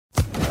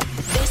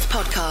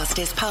podcast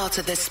is part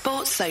of the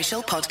Sports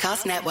Social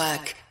Podcast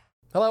Network.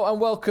 Hello and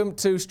welcome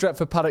to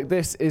Stretford Paddock.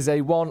 This is a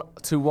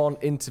one-to-one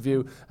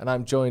interview and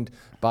I'm joined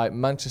by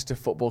Manchester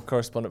football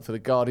correspondent for The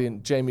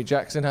Guardian, Jamie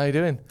Jackson. How are you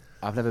doing?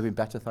 I've never been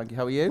better, thank you.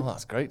 How are you? Well,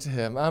 that's great to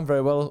hear. I'm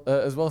very well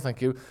as well,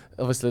 thank you.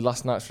 Obviously,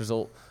 last night's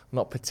result,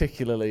 not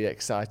particularly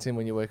exciting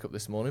when you wake up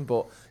this morning,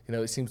 but you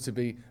know it seems to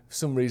be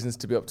some reasons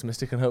to be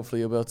optimistic, and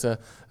hopefully you'll be able to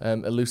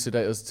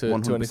elucidate us to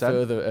any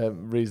further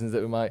reasons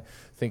that we might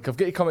think of.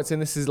 Get your comments in.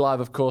 This is live,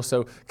 of course,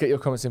 so get your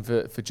comments in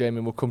for Jamie,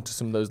 and we'll come to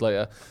some of those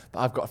later. But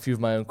I've got a few of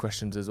my own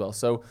questions as well.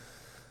 So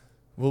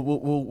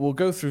We'll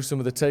go through some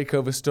of the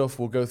takeover stuff.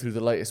 We'll go through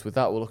the latest with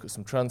that. We'll look at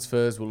some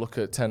transfers. We'll look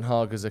at Ten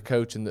Hag as a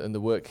coach and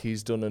the work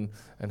he's done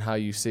and how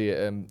you see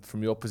it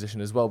from your position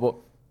as well. But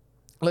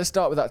let's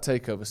start with that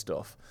takeover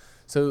stuff.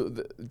 So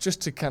just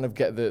to kind of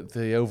get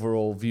the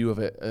overall view of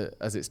it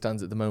as it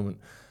stands at the moment,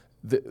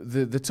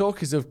 the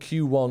talk is of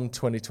Q1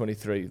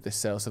 2023, this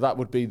sale. So that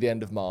would be the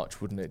end of March,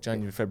 wouldn't it?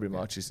 January, February,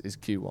 March is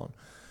Q1.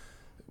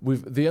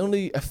 The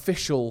only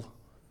official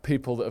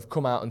people that have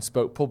come out and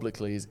spoke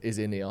publicly is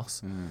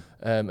Ineos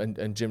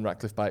and Jim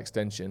Ratcliffe by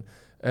extension.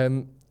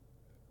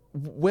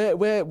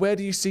 Where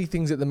do you see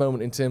things at the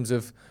moment in terms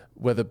of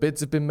whether bids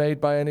have been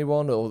made by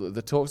anyone or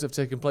the talks have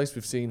taken place?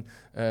 We've seen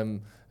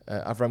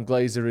Avram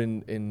Glazer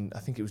in I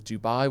think it was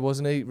Dubai,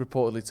 wasn't he,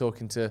 reportedly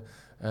talking to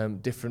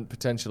different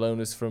potential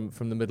owners from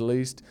the Middle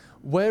East.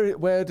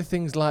 Where do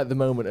things lie at the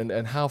moment,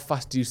 and how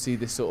fast do you see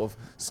this sort of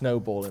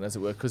snowballing, as it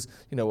were? Because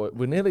you know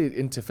we're nearly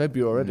into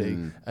February already,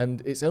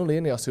 and it's only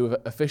Ineos who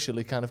have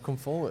officially kind of come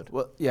forward.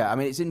 Well, yeah, I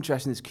mean it's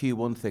interesting this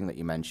Q1 thing that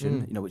you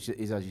mentioned, you know, which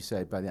is, as you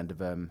said, by the end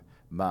of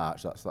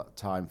March. That's that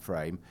time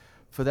frame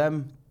for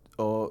them,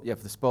 for the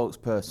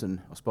spokesperson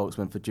or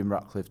spokesman for Jim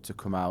Ratcliffe to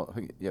come out. I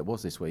think it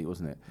was this week,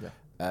 wasn't it?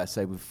 Yeah.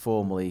 Say we've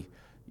formally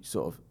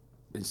sort of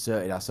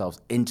inserted ourselves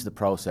into the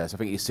process. I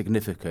think it's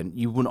significant.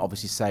 You wouldn't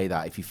obviously say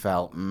that if you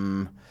felt,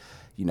 you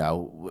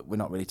know, we're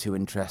not really too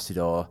interested,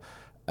 or,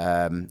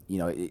 you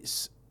know,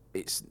 it's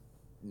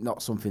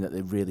not something that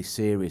they're really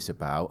serious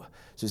about.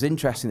 So it's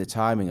interesting the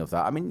timing of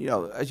that. I mean, you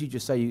know, as you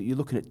just say, you're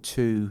looking at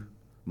 2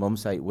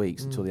 months, 8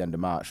 weeks until the end of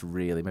March,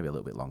 really, maybe a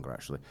little bit longer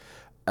actually.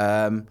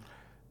 And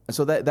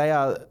so they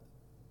are,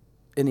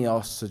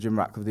 Ineos, so Jim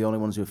Ratcliffe, the only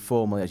ones who have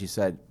formally, as you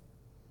said,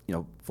 you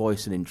know,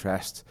 voiced an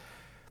interest.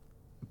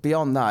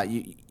 Beyond that,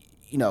 you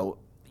know,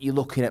 you're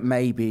looking at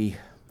maybe,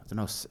 I don't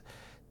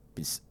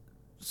know,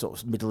 sort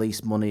of Middle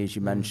East money, as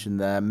you mentioned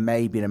there,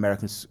 maybe an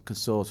American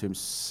consortium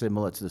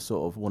similar to the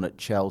sort of one at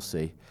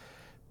Chelsea.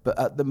 But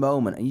at the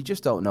moment, and you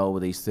just don't know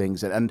with these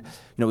things, and you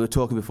know, we were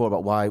talking before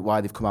about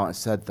why they've come out and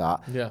said that.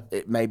 Yeah.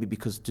 It may be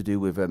because to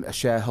do with a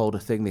shareholder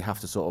thing, they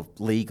have to sort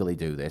of legally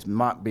do this. It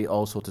might be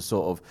also to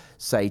sort of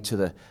say to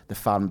the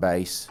fan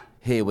base,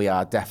 here we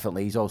are,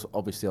 definitely. He's also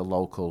obviously a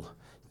local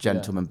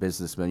gentleman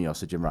businessman, you know,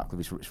 so Jim Ratcliffe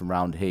is from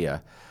around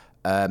here.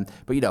 But,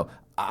 you know,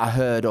 I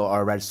heard or I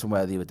read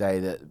somewhere the other day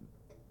that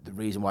the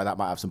reason why that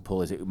might have some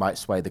pull is it might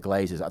sway the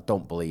Glazers. I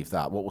don't believe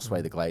that. What will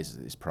sway the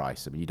Glazers is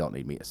price. I mean, you don't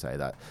need me to say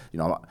that. You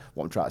know,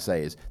 what I'm trying to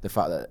say is the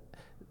fact that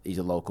he's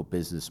a local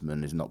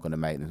businessman is not going to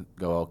make them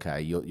go, okay,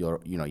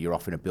 you're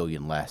offering $1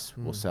 billion less,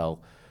 we'll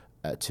sell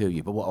to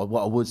you. But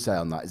what I would say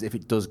on that is if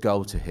it does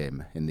go to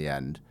him in the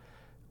end,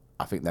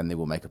 I think then they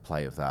will make a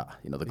play of that.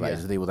 You know, the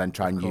Glazers, they will then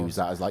try and use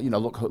that as like, you know,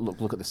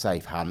 look at the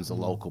safe hands, the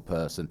local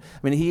person. I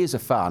mean, he is a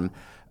fan.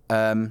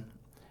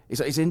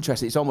 It's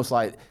interesting. It's almost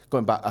like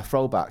going back, a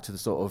throwback to the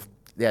sort of,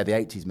 the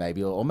 80s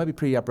maybe, or maybe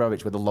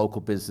pre-Abramovich, where the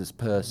local business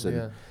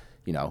person,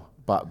 you know,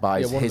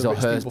 buys his or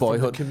her boy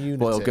or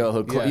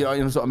girlhood club. You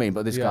know what I mean?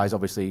 But this guy's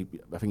obviously,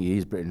 I think he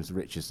is Britain's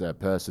richest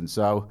person.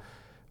 So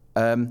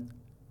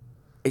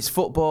it's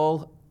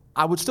football.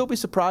 I would still be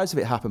surprised if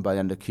it happened by the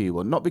end of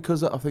Q1. Not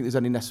because I think there's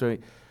any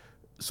necessarily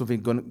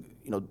something going,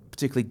 you know,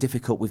 particularly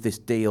difficult with this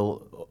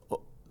deal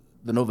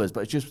than others,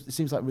 but it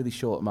seems like a really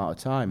short amount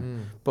of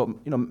time. But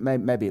you know,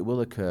 maybe it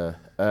will occur.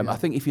 I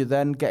think if you're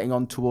then getting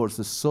on towards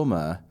the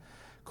summer,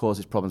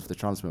 causes problems for the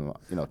transfer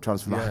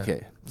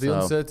market. The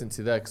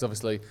uncertainty there, because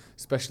obviously,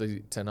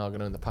 especially Ten Hag, I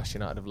know in the past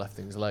United have left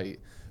things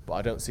late, but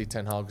I don't see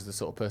Ten Hag as the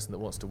sort of person that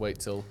wants to wait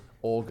till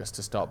August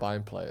to start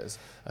buying players.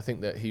 I think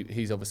that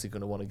he's obviously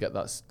going to want to get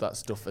that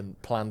stuff and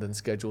planned and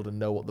scheduled and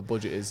know what the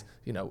budget is,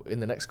 you know,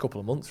 in the next couple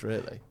of months,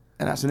 really.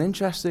 And that's an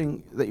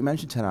interesting that you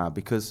mentioned Ten Hag,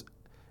 because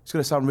it's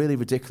going to sound really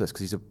ridiculous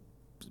because he's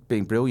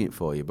being brilliant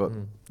for you, but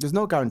there's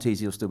no guarantees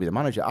he'll still be the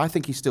manager. I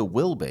think he still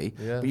will be,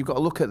 but you've got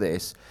to look at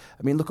this.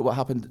 I mean, look at what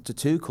happened to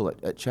Tuchel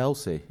at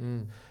Chelsea.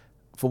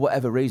 For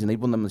whatever reason, he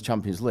won them the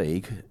Champions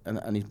League,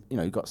 and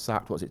he got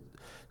sacked. What was it?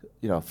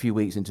 You know, a few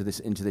weeks into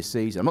this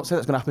season. I'm not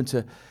saying that's going to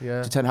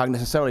happen to Ten Hag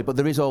necessarily, but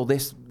there is all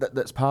this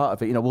that's part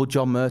of it. You know, will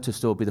John Murtough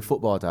still be the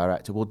football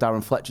director? Will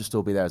Darren Fletcher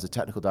still be there as a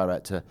technical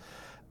director?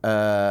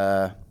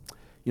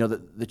 You know,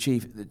 the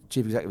chief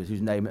executive, whose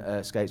name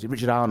escapes me,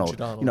 Richard Arnold.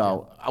 You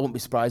know, I wouldn't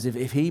be surprised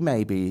if he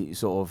maybe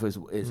sort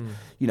of is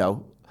you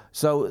know.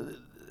 So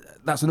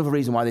that's another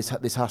reason why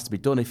this has to be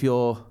done. If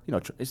you're, you know,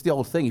 it's the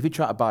old thing. If you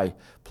try to buy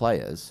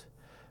players,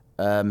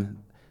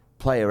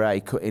 player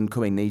A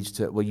incoming needs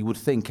to. Well, you would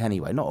think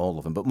anyway. Not all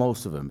of them, but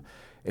most of them.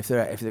 If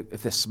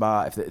they're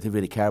smart, if they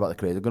really care about the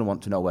career, they're going to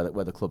want to know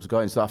where the club's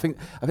going. So I think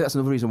that's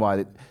another reason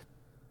why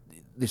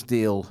this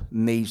deal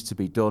needs to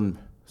be done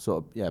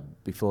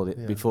before the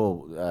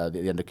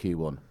end of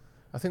Q1.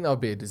 I think that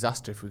would be a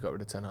disaster if we got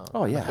rid of Ten Hag.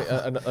 Oh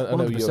yeah, I know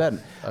 100%.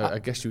 I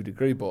guess you would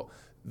agree, but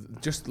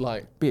just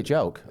like be a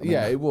joke. I mean,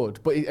 it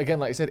would. But again,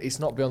 like I said, it's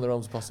not beyond the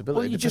realms of possibility.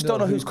 Well, you just don't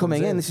know who's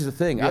coming in. This is the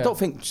thing. Yeah. I don't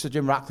think Sir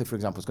Jim Ratcliffe, for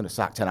example, is going to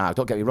sack Ten Hag.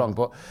 Don't get me wrong,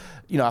 but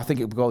I think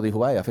it would go the other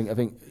way. I think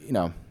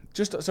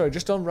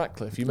Just on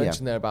Ratcliffe, you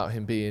mentioned there about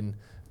him being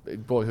a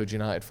boyhood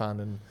United fan,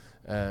 and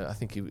I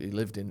think he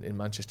lived in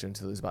Manchester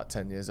until he was about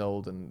 10 years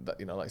old, and that,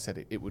 like I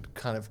said, it would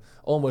kind of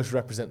almost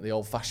represent the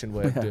old-fashioned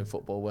way of doing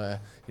football, where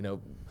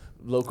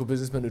local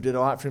businessman who did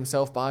all right for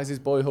himself buys his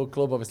boyhood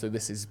club. Obviously,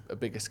 this is a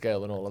bigger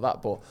scale and all of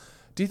that, but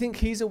do you think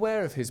he's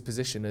aware of his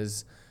position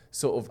as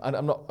sort of? And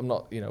I'm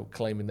not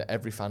claiming that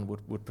every fan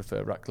would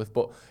prefer Ratcliffe,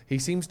 but he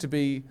seems to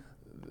be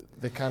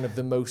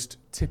the most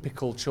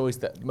typical choice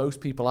that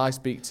most people I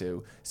speak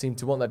to seem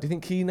to want that. Do you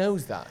think he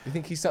knows that? Do you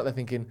think he's sat there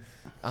thinking,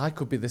 I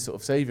could be the sort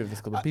of saviour of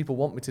this club and people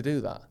want me to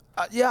do that?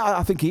 Yeah,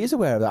 I think he is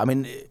aware of that. I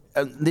mean,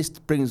 and this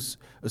brings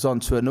us on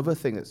to another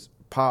thing that's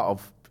part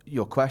of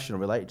your question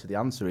related to the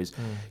answer is,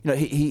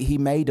 he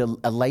made a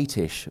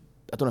late-ish,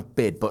 I don't know if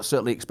bid, but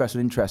certainly expressed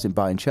an interest in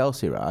buying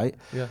Chelsea, right?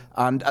 Yeah.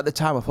 And at the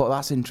time I thought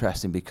that's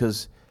interesting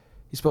because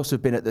he's supposed to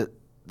have been at the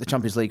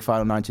Champions League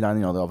final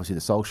 99, obviously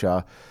the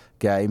Solskjaer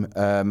game.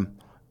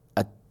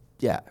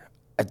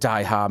 A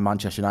die-hard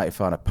Manchester United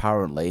fan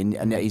apparently,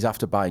 and yet he's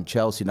after buying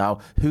Chelsea.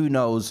 Now, who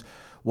knows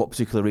what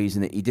particular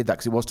reason that he did that,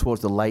 because it was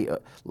towards the late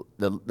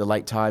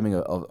timing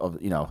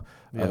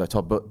of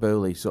Todd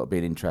Boehly sort of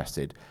being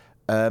interested.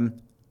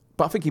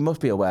 But I think he must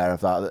be aware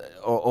of that,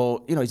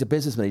 or he's a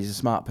businessman, he's a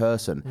smart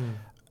person.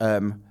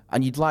 And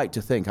I'd like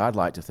to think, I've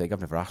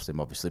never asked him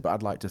obviously, but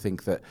I'd like to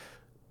think that,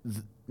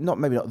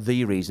 maybe not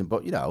the reason,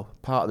 but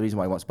part of the reason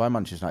why he wants to buy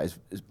Manchester United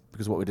is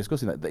because of what we're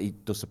discussing, that he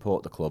does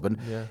support the club. And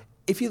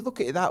if you look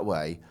at it that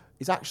way,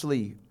 it's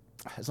actually,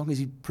 as long as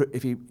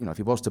if he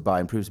was to buy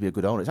and proves to be a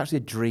good owner, it's actually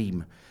a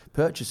dream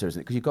purchaser, isn't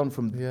it? Because you've gone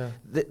from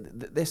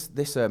this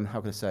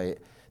how can I say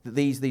it?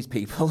 These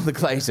people, the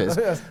Glazers.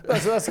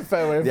 that's a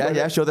fair way of putting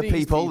it. Sure. The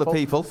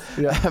people,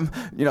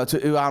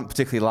 who aren't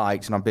particularly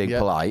liked, and I'm being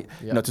polite.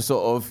 To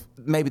sort of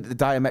maybe the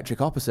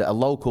diametric opposite, a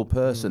local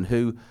person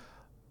who,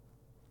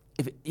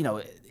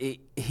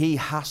 he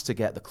has to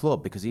get the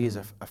club because he is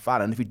a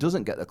fan, and if he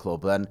doesn't get the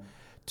club, then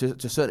to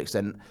a certain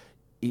extent,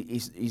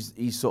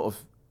 he's sort of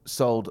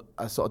sold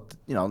a sort of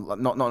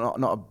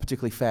not a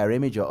particularly fair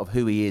image of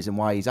who he is and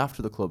why he's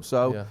after the club.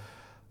 So,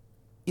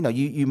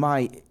 you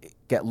might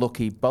get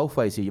lucky both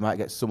ways here. You might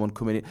get someone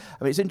coming in.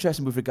 I mean, it's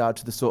interesting with regard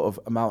to the sort of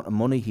amount of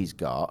money he's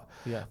got.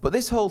 Yeah. But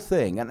this whole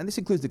thing, and this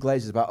includes the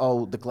Glazers,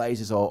 about the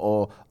Glazers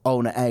or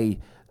owner A,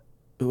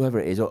 whoever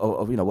it is,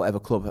 or whatever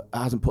club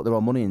hasn't put their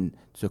own money into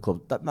a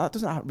club. That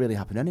doesn't really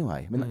happen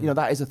anyway. I mean,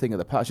 that is a thing of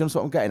the past. You know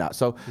what I'm getting at?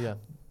 So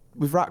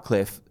with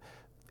Ratcliffe,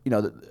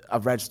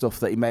 I've read stuff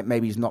that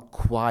maybe he's not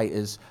quite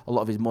as, a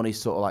lot of his money's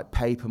sort of like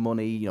paper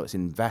money, it's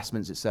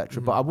investments,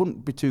 etc. But I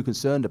wouldn't be too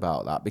concerned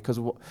about that because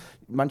of what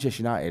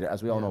Manchester United,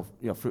 as we all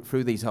know,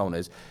 through these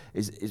owners,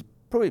 is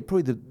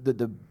probably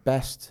the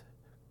best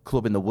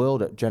club in the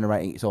world at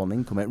generating its own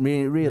income. It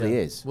really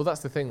is. Well,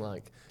 that's the thing.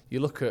 Like,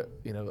 you look at,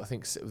 I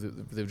think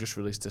they've just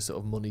released a sort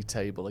of money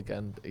table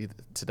again either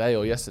today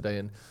or yesterday,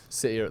 and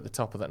City are at the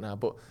top of that now.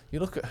 But you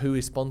look at who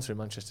is sponsoring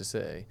Manchester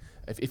City.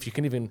 If you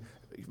can even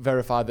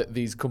verify that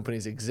these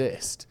companies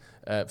exist,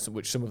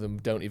 which some of them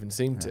don't even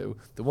seem to,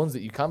 the ones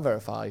that you can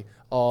verify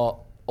are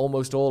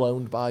almost all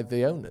owned by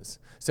the owners.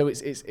 So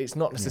it's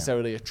not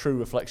necessarily a true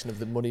reflection of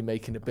the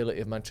money-making ability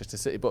of Manchester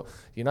City. But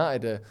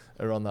United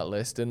are on that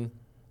list, and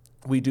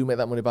we do make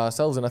that money by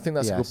ourselves. And I think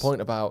that's a good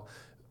point about,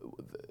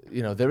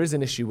 there is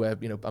an issue where,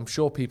 I'm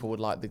sure people would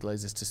like the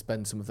Glazers to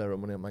spend some of their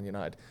own money on Man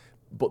United.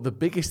 But the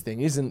biggest thing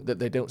isn't that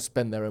they don't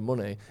spend their own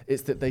money,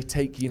 it's that they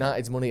take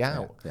United's money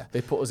out. Yeah. They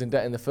put us in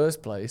debt in the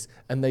first place,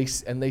 and they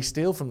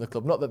steal from the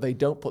club. Not that they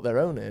don't put their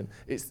own in.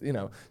 It's,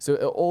 so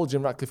all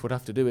Jim Ratcliffe would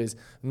have to do is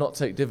not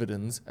take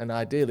dividends and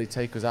ideally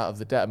take us out of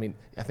the debt. I mean,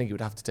 I think he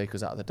would have to take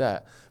us out of the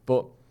debt,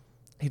 but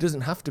he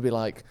doesn't have to be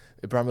like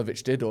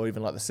Abramovich did, or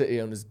even like the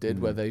City owners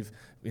did, where they've,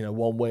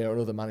 one way or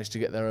another managed to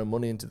get their own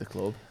money into the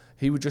club.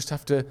 He would just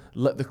have to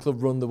let the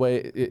club run the way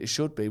it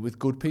should be, with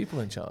good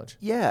people in charge.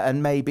 Yeah,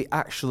 and maybe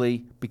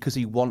actually because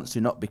he wants to,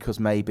 not because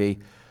maybe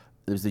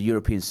there's the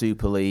European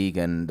Super League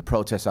and the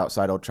protests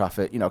outside Old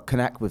Trafford,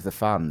 connect with the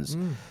fans.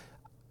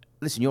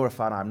 Listen, you're a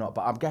fan, I'm not,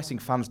 but I'm guessing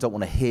fans don't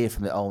want to hear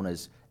from the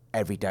owners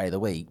every day of the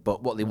week,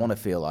 but what they want to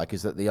feel like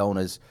is that the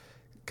owners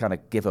kind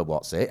of give a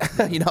what's it,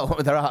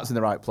 their heart's in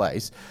the right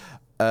place.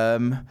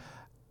 And,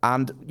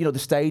 the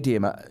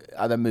stadium,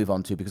 I then move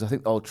on to, because I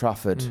think Old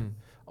Trafford...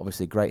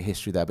 Obviously, great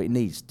history there, but it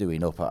needs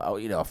doing up. A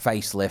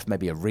facelift,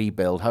 maybe a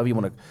rebuild, however you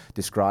want to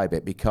describe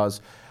it. Because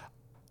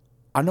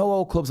I know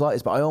all clubs like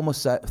this, but I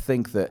almost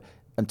think that,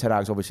 and Ten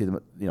Hag's obviously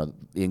the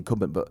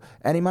incumbent, but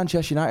any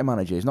Manchester United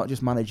manager is not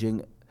just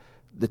managing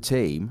the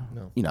team.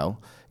 No. You know,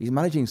 he's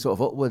managing sort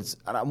of upwards.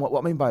 And what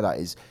I mean by that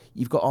is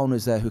you've got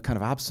owners there who are kind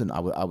of absent. I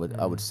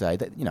would say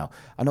that, you know,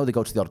 I know they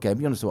go to the odd game.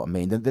 But you understand what I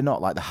mean? They're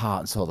not like the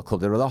heart and soul of the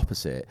club. They're the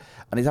opposite.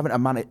 And he's having to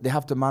manage. They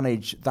have to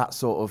manage that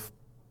sort of,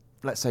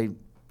 let's say.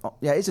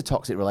 Yeah, it's a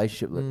toxic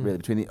relationship really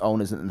between the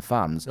owners and the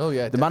fans. Oh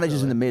yeah, the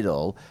manager's in the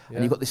middle, Yeah.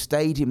 and you've got this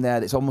stadium there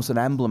that's almost an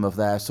emblem of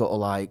their sort of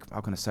like, how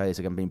can I say this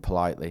again, being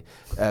politely?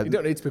 You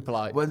don't need to be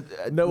polite. Well,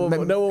 no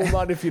one will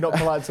mind if you're not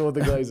polite to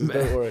other Glazers.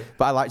 Don't worry.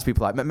 But I like to be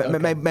polite.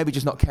 Maybe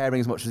just not caring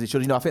as much as it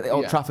should. You know, I think the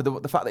Old Trafford,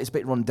 the fact that it's a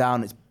bit run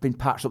down, it's been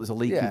patched up, there's a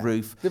leaky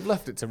roof. They've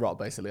left it to rot,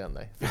 basically,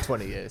 haven't they? For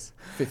 20 years.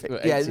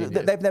 18 years.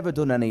 They've never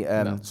done any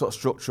sort of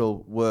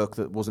structural work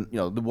that wasn't, you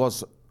know, there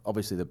was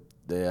obviously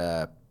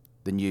the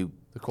new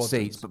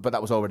seats, but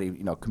that was already,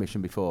 you know,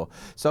 commissioned before.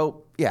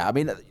 So yeah, I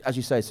mean, as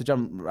you say, Sir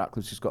John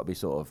Ratcliffe's just got to be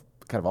sort of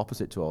kind of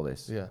opposite to all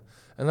this. Yeah,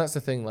 and that's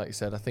the thing. Like you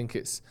said, I think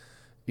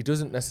he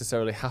doesn't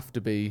necessarily have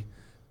to be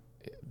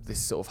this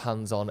sort of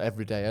hands-on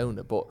everyday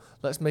owner, but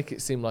let's make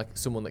it seem like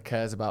someone that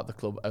cares about the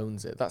club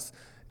owns it. That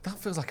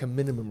feels like a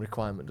minimum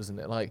requirement, doesn't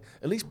it? Like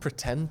at least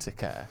pretend to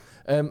care.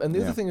 And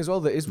the other thing as well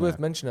that is worth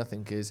mentioning, I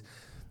think, is,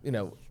 you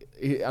know,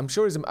 I'm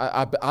sure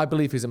I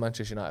believe he's a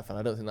Manchester United fan.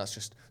 I don't think that's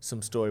just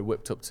some story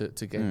whipped up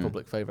to gain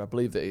public favour. I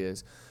believe that he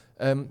is.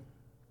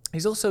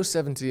 He's also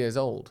 70 years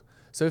old.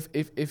 So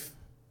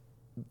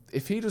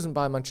if he doesn't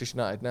buy Manchester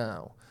United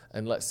now,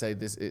 and let's say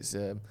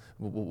we'll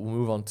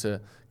move on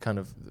to kind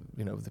of,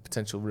 you know, the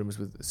potential rumours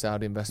with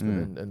Saudi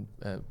investment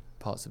and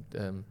parts of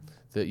the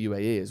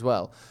UAE as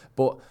well.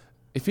 But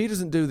if he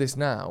doesn't do this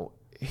now,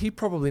 he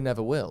probably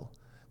never will.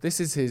 This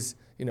is his,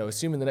 you know,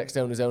 assuming the next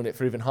owners own it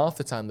for even half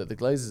the time that the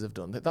Glazers have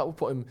done, that will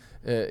put him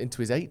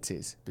into his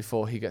 80s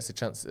before he gets a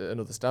chance,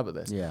 another stab at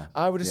this. Yeah.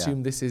 I would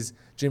assume this is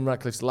Jim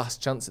Ratcliffe's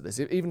last chance at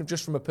this, even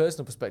just from a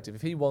personal perspective.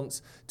 If he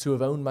wants to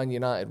have owned Man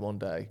United one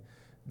day,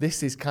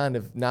 this is kind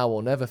of now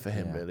or never for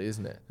him, really,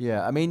 isn't it?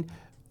 Yeah, I mean,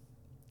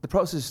 the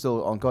process is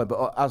still ongoing,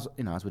 but as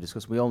you know, as we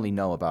discussed, we only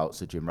know about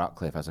Sir Jim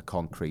Ratcliffe as a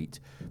concrete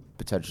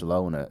potential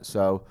owner.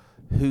 So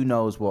who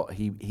knows what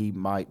he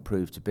might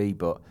prove to be?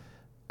 But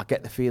I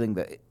get the feeling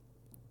that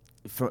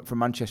from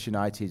Manchester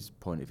United's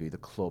point of view, the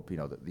club, you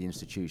know, the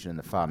institution and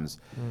the fans,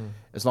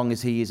 as long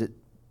as he is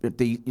a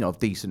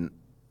decent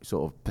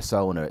sort of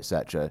persona,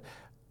 etc.,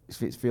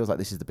 it feels like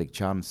this is the big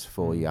chance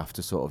for you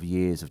after sort of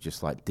years of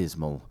just like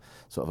dismal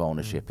sort of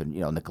ownership and,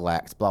 you know,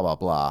 neglect, blah blah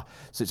blah.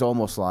 So it's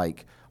almost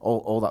like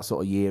all that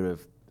sort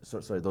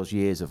of those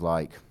years of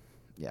like,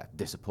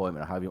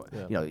 disappointment or however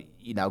you know,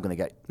 you're now going to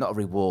get not a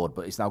reward,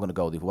 but it's now going to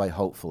go the other way,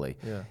 hopefully.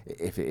 Yeah.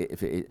 If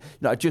it you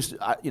know, I just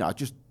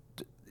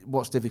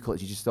what's difficult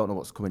is you just don't know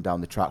what's coming down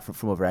the track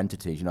from other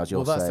entities, you know, as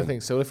you're saying. Well, that's the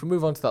thing. So if we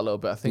move on to that a little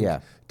bit, I think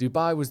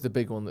Dubai was the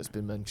big one that's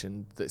been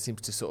mentioned that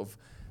seems to sort of,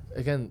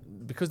 again,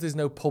 because there's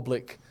no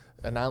public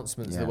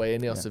announcements the way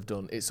Ineos have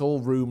done, it's all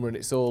rumour and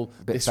it's all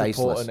this faceless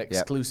report and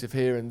exclusive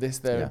here and this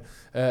there.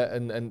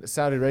 And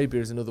Saudi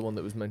Arabia is another one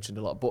that was mentioned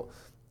a lot. But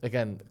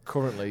again,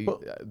 currently,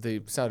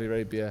 the Saudi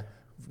Arabia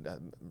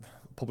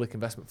Public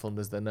Investment Fund,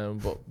 as they're known,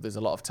 but there's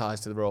a lot of ties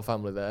to the royal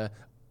family there,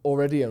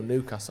 already own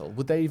Newcastle.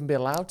 Would they even be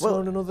allowed to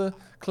own another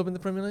club in the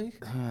Premier League?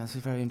 Yeah, that's a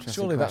very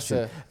interesting Surely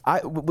question. I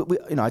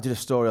did a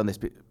story on this,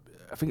 but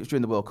I think it was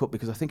during the World Cup,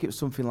 because I think it was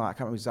something like, I can't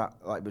remember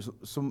exactly, like it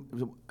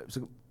was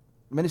a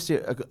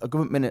minister, a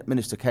government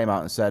minister came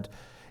out and said,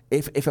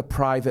 if a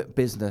private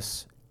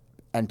business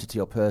entity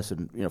or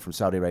person, you know, from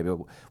Saudi Arabia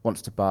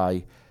wants to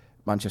buy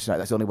Manchester United,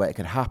 that's the only way it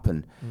can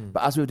happen.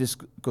 But as we were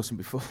discussing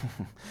before,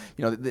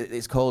 you know,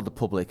 it's called the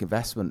Public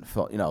Investment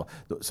Fund, you know,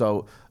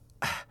 so.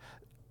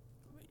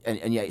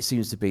 And yet it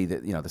seems to be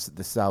that, you know,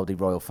 the Saudi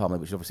royal family,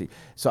 which obviously,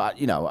 so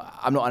you know,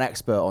 I'm not an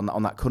expert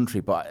on that country,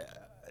 but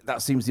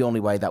that seems the only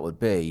way that would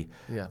be.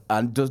 Yeah.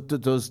 And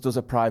does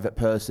a private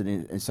person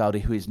in Saudi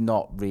who is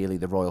not really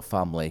the royal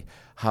family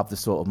have the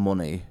sort of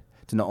money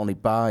to not only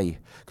buy?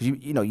 Because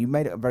you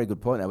made a very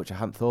good point there, which I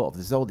hadn't thought of.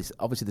 There's all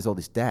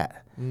this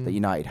debt that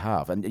United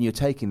have, and you're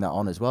taking that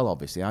on as well,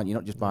 obviously, aren't you?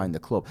 You're not just buying the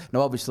club. Now,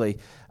 obviously,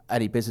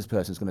 any business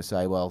person is going to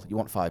say, well, you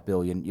want 5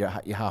 billion, you're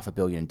 $500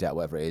 million in debt,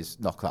 whatever it is,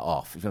 knock that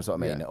off. You know what I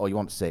mean? Yeah. Or you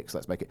want 6,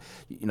 let's make it.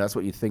 You know, that's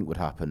what you'd think would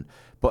happen.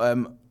 But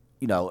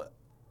you know,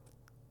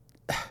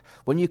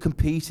 when you're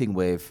competing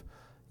with,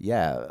 you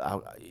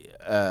know,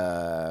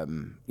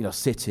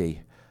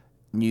 City,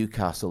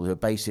 Newcastle, who are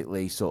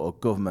basically sort of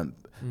government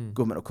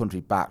or country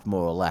backed,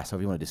 more or less,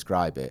 however you want to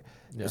describe it.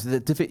 Yeah. So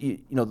you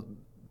know,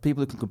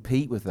 people who can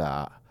compete with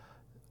that,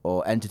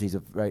 or entities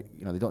of very,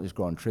 you know, they don't just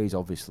grow on trees,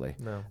 obviously.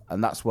 No.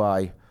 And that's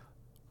why,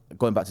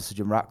 going back to Sir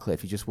Jim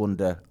Ratcliffe, you just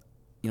wonder,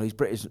 you know, he's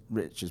British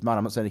rich as man.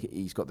 I'm not saying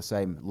he's got the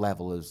same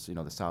level as, you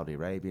know, the Saudi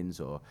Arabians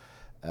or,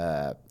 you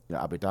know,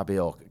 Abu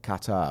Dhabi or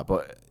Qatar,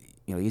 but,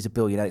 you know, he's a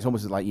billionaire. It's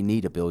almost like you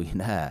need a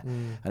billionaire,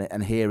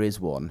 and here is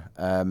one.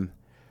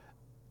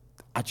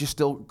 I just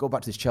still go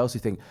back to this Chelsea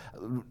thing.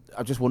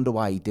 I just wonder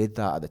why he did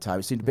that at the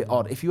time. It seemed a bit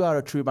odd. If you are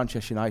a true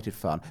Manchester United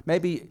fan,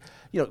 maybe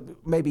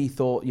he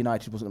thought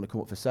United wasn't going to come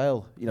up for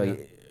sale. You know,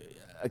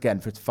 again,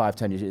 for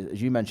 5-10 years,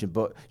 as you mentioned,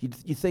 but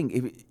you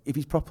think if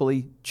he's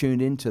properly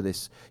tuned into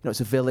this,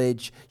 it's a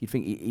village, you'd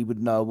think he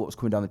would know what was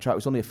coming down the track. It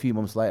was only a few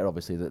months later,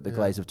 obviously, that the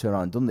Glazers have turned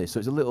around and done this. So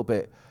it's a little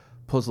bit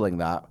puzzling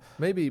that.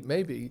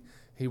 Maybe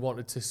he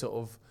wanted to sort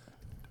of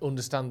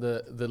understand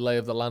the lay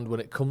of the land when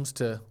it comes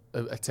to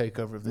a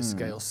takeover of this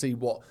scale, see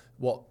what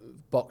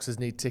boxes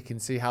need ticking,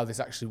 see how this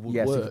actually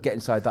would work. So get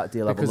inside that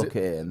deal, have a look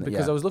at it.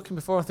 Because I was looking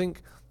before, I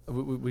think,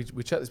 we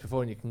checked this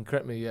before, and you can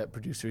correct me,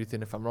 producer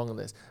Ethan, if I'm wrong on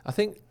this. I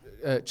think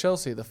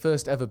Chelsea, the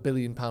first ever £1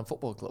 billion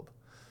football club.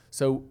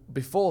 So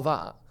before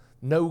that,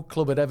 no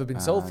club had ever been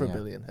sold for £1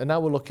 billion. And now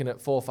we're looking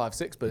at 4, 5,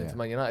 6 billion for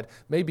Man United.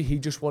 Maybe he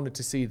just wanted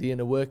to see the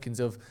inner workings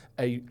of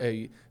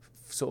a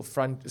sort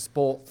of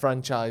sport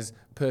franchise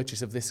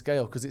purchase of this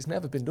scale, because it's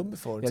never been done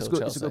before until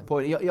Chelsea. It's a good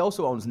point. He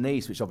also owns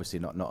Nice, which is obviously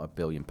not a £1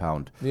 billion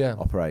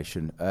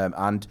operation.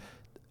 And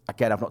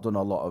again, I've not done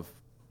a lot of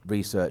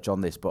research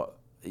on this, but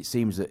it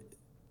seems that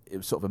it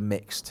was sort of a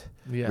mixed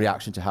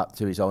reaction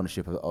to his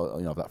ownership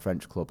of that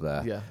French club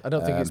there. Yeah, I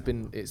don't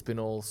think it's been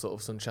all sort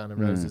of sunshine and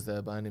roses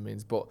there by any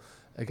means. But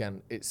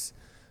again,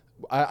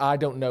 I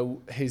don't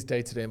know his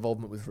day-to-day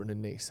involvement with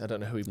running Nice. I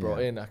don't know who he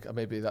brought in.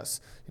 Maybe that's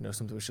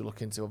something we should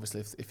look into.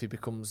 Obviously, if he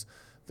becomes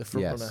the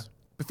front runner.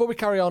 Before we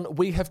carry on,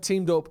 we have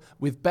teamed up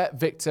with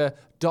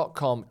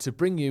BetVictor.com to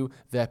bring you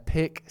their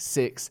Pick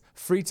 6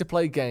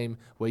 free-to-play game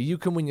where you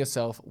can win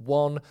yourself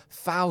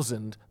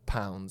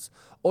 £1,000.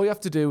 All you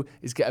have to do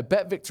is get a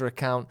BetVictor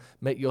account,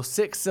 make your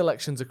 6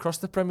 selections across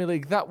the Premier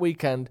League that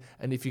weekend,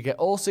 and if you get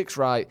all 6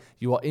 right,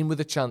 you are in with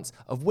a chance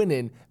of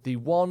winning the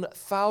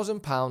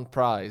 £1,000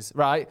 prize,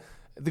 right?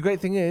 The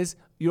great thing is,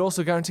 you're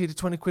also guaranteed a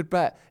 £20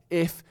 bet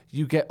if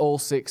you get all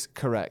 6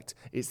 correct.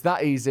 It's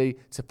that easy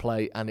to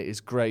play, and it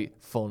is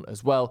great fun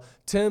as well.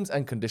 Terms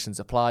and conditions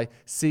apply.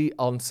 See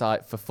on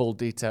site for full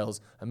details,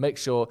 and make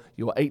sure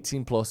you are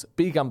 18 plus,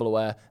 be gamble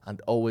aware,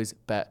 and always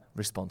bet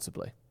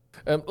responsibly.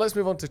 Let's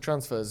move on to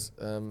transfers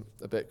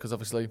a bit, because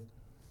obviously,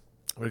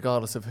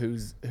 regardless of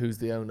who's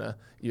the owner,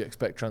 you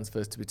expect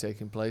transfers to be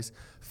taking place.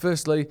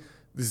 Firstly,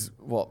 there's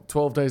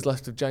 12 days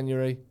left of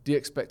January. Do you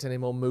expect any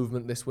more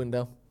movement this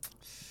window?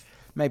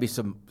 Maybe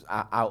some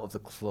out of the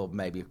club,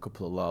 maybe a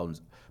couple of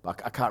loans, but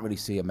I can't really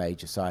see a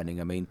major signing.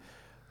 I mean,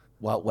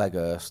 Wout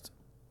Weghorst,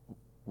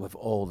 with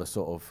all the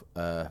sort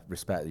of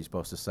respect that you're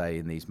supposed to say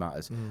in these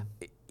matters,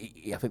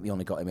 I think they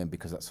only got him in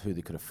because that's who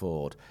they could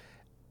afford.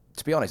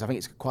 To be honest, I think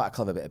it's quite a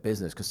clever bit of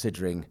business,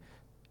 considering,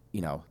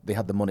 they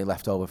had the money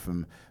left over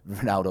from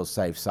Ronaldo's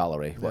saved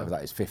salary, whatever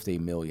that is,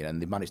 15 million,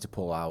 and they managed to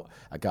pull out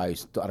a guy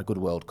who's had a good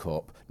World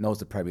Cup, knows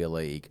the Premier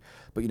League,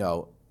 but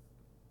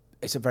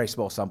it's a very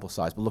small sample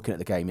size. But looking at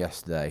the game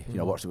yesterday,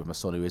 I watched it with my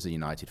son, who is a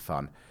United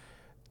fan.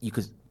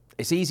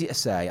 It's easy to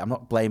say. I'm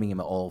not blaming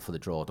him at all for the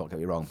draw. Don't get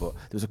me wrong. But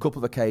there was a couple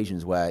of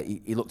occasions where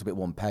he looked a bit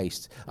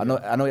one-paced. I know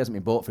he hasn't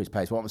been bought for his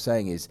pace. What I'm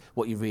saying is,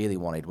 what you really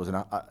wanted was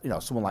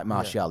someone like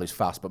Martial, who's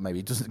fast, but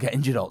maybe doesn't get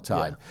injured all the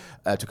time,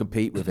 to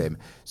compete with him.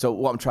 So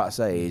what I'm trying to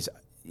say is,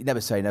 you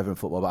never say never in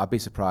football. But I'd be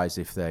surprised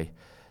if to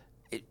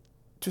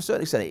a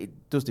certain extent,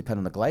 it does depend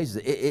on the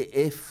Glazers.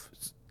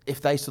 If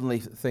they suddenly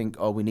think,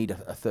 we need a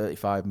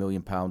 £35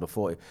 million or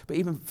 40, but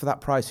even for that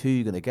price, who are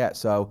you going to get?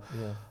 So,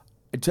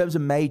 in terms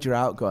of major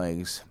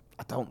outgoings,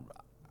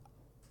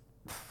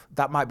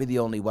 that might be the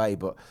only way.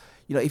 But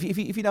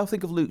if you now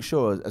think of Luke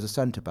Shaw as a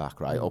centre back,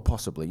 right, or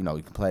possibly, he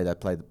can play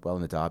well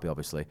in the derby,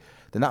 obviously,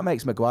 then that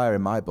makes Maguire,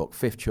 in my book,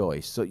 5th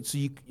choice. So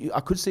I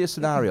could see a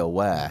scenario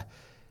where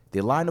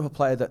they line up a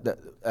player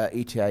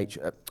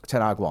that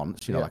Ten Hag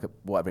wants, like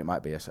whatever it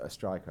might be, a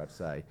striker, I'd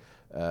say.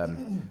 I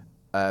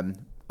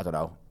don't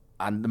know.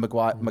 And the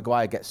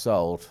Maguire gets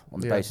sold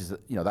on the basis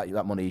that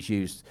that money is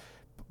used.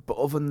 But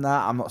other than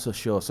that, I'm not so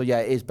sure. So it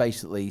is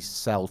basically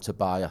sell to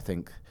buy. I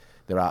think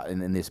they're at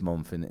in this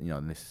month in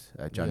this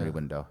January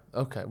window.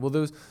 Okay. Well,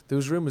 there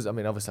was rumours. I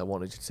mean, obviously, I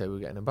wanted you to say we were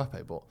getting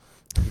Mbappe, but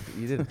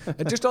you didn't.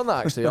 And just on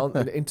that, actually,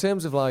 in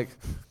terms of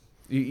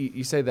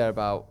you say there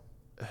about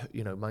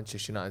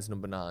Manchester United's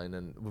number 9,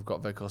 and we've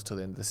got Weghorst till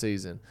the end of the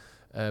season.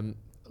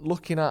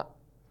 Looking at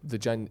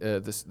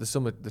the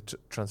summer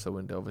transfer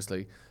window,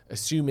 obviously,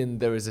 assuming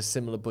there is a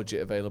similar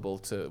budget available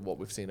to what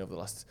we've seen over the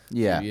last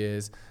few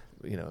years,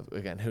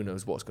 again, who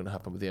knows what's going to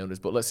happen with the owners,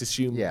 but let's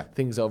assume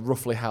things are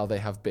roughly how they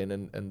have been,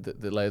 and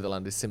the lay of the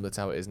land is similar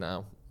to how it is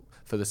now,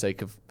 for the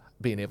sake of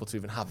being able to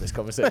even have this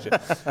conversation.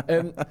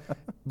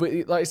 But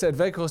like I said,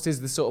 Weghorst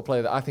is the sort of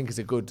player that I think is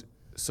a good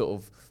sort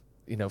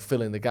of,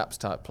 fill in the gaps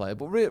type player,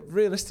 but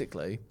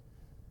realistically,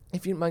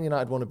 if Man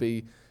United want to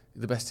be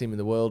the best team in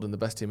the world and the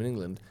best team in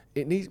England,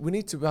 we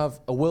need to have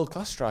a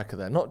world-class striker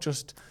there, not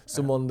just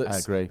someone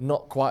that's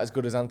not quite as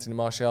good as Anthony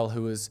Martial,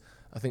 who has,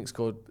 I think,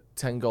 scored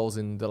 10 goals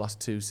in the last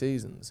 2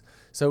 seasons.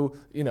 So,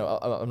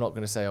 I'm not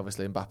going to say,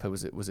 obviously,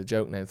 Mbappe was a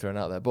joke name thrown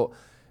out there, but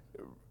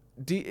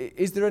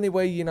is there any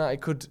way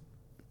United could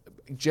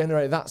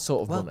generate that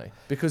sort of money?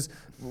 Because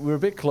we're a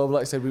big club,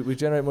 like I said, we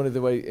generate money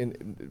the way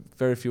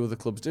very few other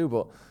clubs do,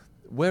 but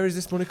where is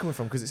this money coming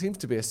from? Because it seems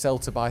to be a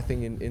sell-to-buy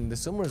thing in the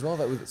summer as well,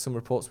 with some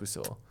reports we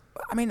saw.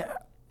 I mean,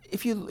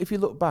 if you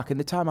look back, in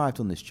the time I've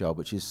done this job,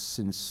 which is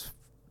since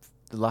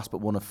the last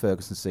but one of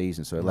Ferguson's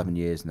season, so 11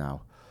 years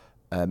now,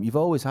 you've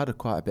always had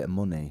quite a bit of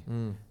money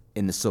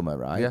in the summer,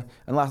 right? Yeah.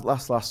 And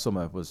last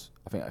summer was,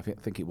 I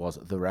think it was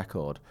the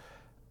record.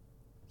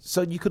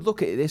 So you could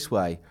look at it this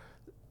way.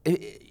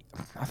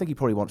 I think he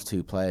probably wants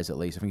 2 players at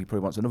least. I think he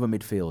probably wants another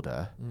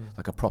midfielder,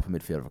 like a proper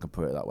midfielder, if I can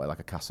put it that way, like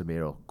a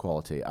Casemiro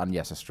quality, and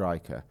yes, a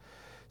striker.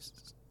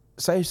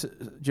 Say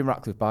Jim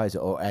Ratcliffe buys it,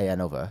 or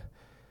another,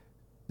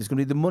 there's going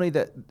to be the money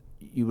that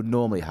you would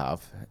normally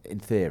have, in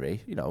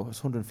theory, it's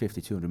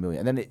 150, 200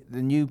 million. And then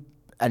the new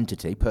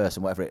entity,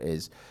 person, whatever it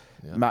is,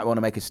 might want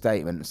to make a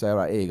statement and say, all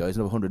right, here you go, here's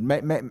another 100.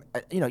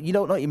 You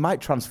don't know, you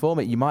might transform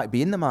it, you might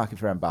be in the market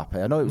for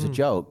Mbappe. I know it was a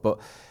joke, but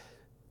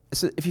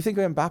if you think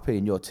of Mbappe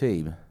in your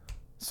team,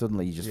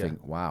 suddenly you just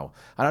think, wow.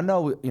 And I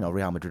know,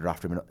 Real Madrid are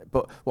after him,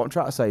 but what I'm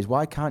trying to say is,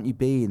 why can't you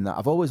be in that?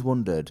 I've always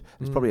wondered,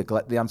 it's probably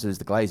the answer is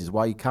the Glazers,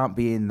 why you can't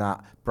be in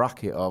that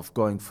bracket of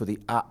going for the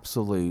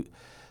absolute,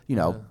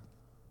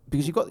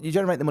 because you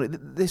generate the money.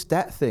 This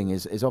debt thing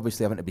is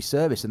obviously having to be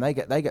serviced, and they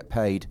get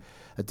paid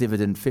a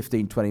dividend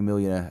 15, 20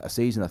 million a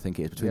season, I think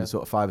it is, between the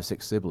sort of 5 or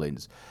 6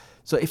 siblings.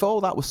 So if all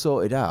that was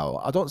sorted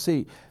out, I don't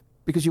see,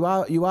 because you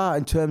are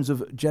in terms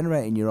of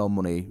generating your own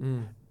money,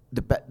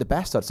 the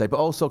best, I'd say, but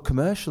also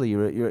commercially,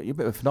 you're a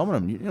bit of a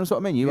phenomenon. You know what I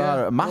mean? You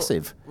are a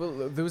massive.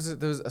 Well,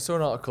 I saw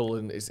an article,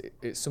 and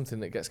it's something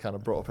that gets kind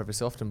of brought up every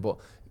so often. But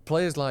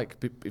players like,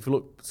 if you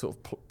look sort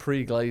of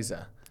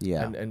pre-Glazer,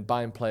 and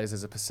buying players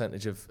as a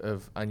percentage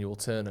of annual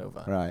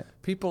turnover, right?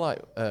 People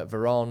like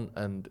Varane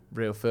and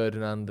Rio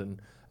Ferdinand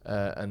and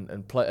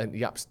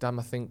Yapstam,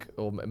 I think,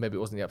 or maybe it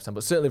wasn't Yapstam,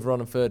 but certainly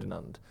Varane and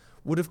Ferdinand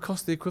would have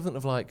cost the equivalent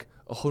of like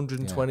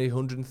 120,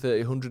 130,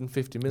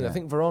 150 million. I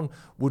think Varane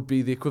would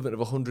be the equivalent of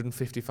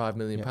 155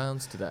 million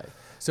pounds today.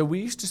 So we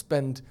used to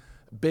spend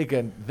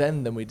bigger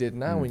then than we did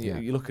now when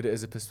you look at it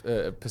as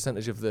a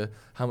percentage of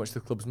how much the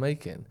club's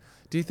making.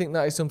 Do you think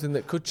that is something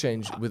that could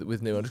change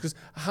with new owners? Because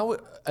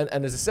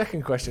and as a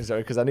second question,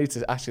 sorry, because I need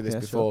to ask you this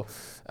before. Sure.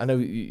 I know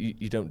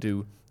you don't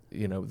do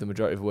the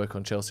majority of work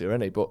on Chelsea or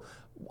any, but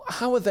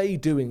how are they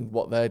doing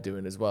what they're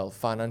doing as well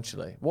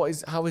financially?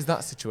 How is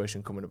that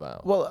situation coming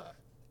about? Well,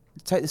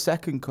 take the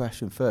second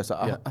question first.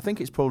 I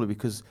think it's probably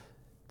because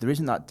there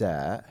isn't that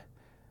debt,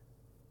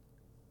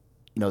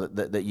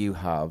 that you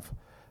have.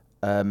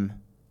 The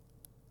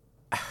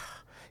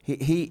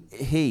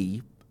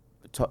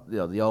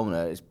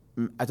owner is.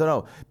 I don't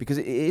know, because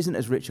it isn't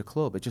as rich a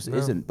club. It just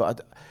isn't.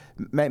 But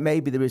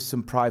maybe there is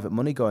some private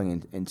money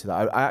going into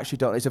that. I actually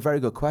don't. It's a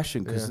very good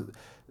question, because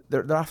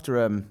they're after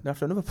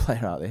another player,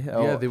 aren't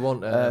they? They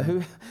want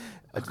who.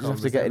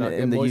 After getting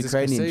in the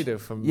Ukrainian.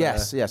 From,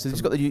 yes. So they've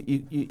just got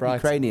the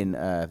Ukrainian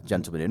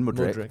gentleman in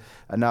Mudryk,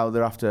 and now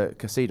they're after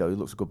Caicedo, who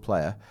looks a good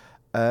player.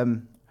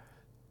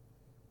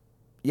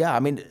 Yeah,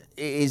 I mean, it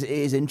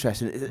is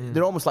interesting.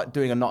 They're almost like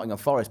doing a Nottingham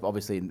Forest, but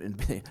obviously in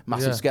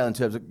massive scale in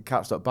terms of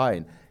can't stop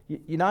buying.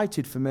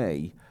 United, for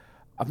me,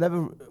 I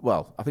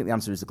think the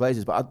answer is the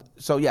Glazers. But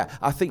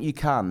I think you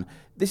can.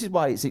 This is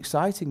why it's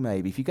exciting,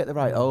 maybe. If you get the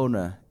right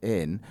owner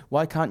in,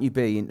 why can't you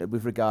be,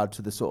 with regard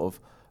to the sort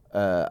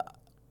of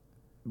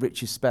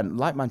riches spent,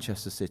 like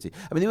Manchester City?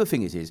 I mean, the other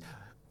thing is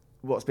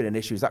what's been an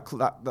issue is that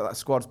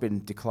squad's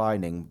been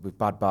declining with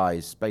bad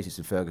buys, basically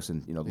since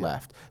Ferguson,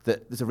 left.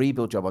 That there's a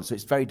rebuild job on, so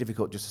it's very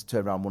difficult just to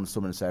turn around one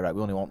summer and say, right,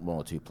 we only want 1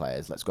 or 2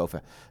 players. Let's go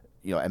for,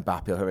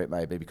 Mbappe or whoever it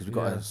may be, because we've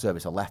got to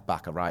service a left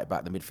back, a right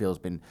back. The midfield's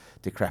been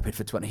decrepit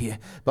for 20 years.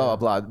 Blah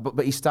blah blah.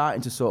 But he's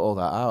starting to sort all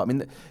that out. I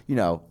mean,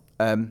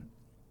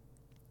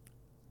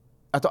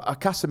 I thought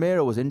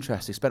Casemiro was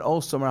interesting. Spent all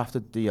summer after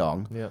De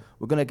Jong. Yeah.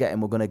 We're going to get him.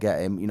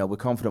 We're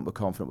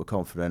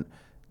confident.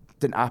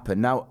 Didn't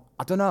happen. Now,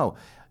 I don't know.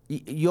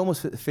 You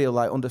almost feel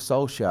like under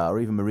Solskjaer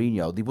or even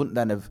Mourinho, they wouldn't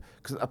then have,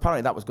 because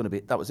apparently that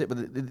was it.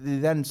 But they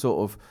then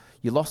sort of,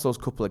 you lost those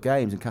couple of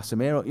games, and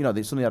Casemiro,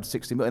 they suddenly had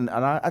 60 million.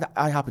 And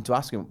I happened to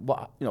ask him,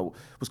 was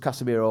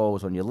Casemiro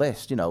always on your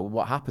list?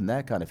 What happened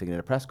there, kind of thing, in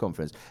a press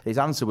conference. His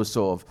answer was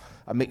sort of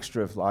a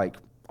mixture of like,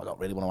 I don't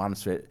really want to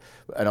answer it,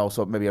 and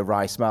also maybe a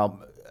wry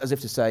smile, as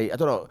if to say, I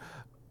don't know,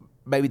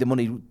 maybe the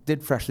money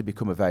did freshly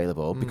become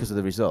available because of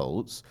the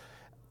results.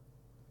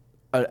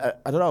 I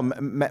don't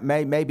know.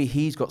 Maybe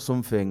he's got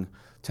something,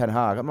 Ten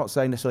Hag. I'm not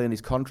saying necessarily in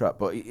his contract,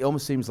 but it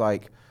almost seems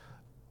like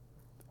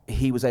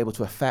he was able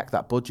to affect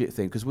that budget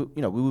thing, because we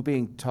were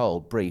being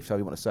told, briefed, how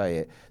you want to say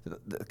it,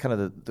 that kind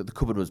of the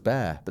cupboard was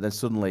bare, but then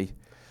suddenly,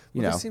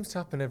 This seems to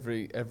happen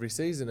every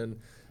season,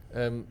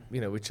 and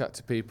we chat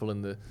to people,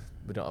 and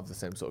we don't have the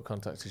same sort of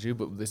contacts as you,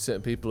 but there's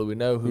certain people who we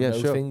know who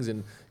know things,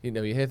 and you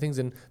hear things,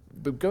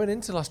 but going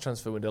into last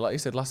transfer window, like you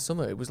said, last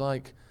summer, it was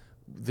like,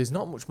 there's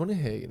not much money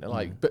here,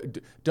 but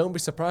don't be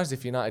surprised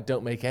if United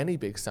don't make any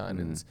big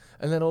signings.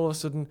 And then all of a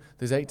sudden,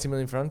 there's 80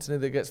 million for Anthony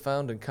that gets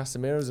found, and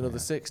Casemiro's another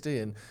 60,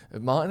 and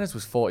Martinez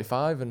was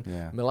 45, and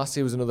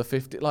Malacia was another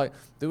 50. Like,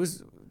 there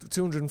was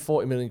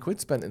 240 million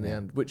quid spent in the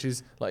end, which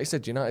is, like you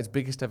said, United's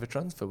biggest ever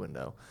transfer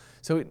window.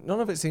 So none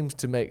of it seems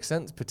to make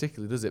sense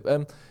particularly, does it?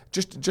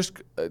 Just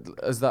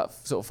as that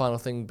sort of final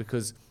thing,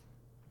 because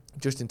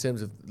just in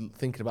terms of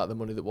thinking about the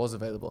money that was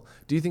available.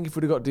 Do you think if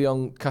we'd have got De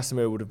Jong,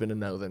 Casemiro would have been a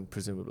no then,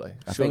 presumably?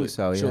 I think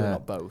so, Surely yeah.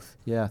 not both.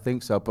 Yeah, I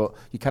think so, but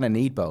you kind of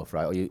need both,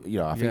 right? Or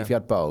I think if you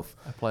had both,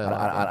 a player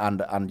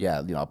and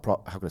yeah, how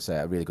can I say,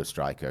 a really good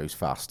striker who's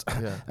fast,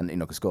 and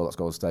can score lots of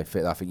goals, stay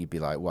fit. I think you'd be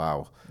like,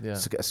 wow,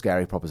 it's a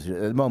scary proposition.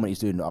 At the moment, he's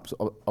doing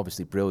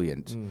obviously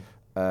brilliant,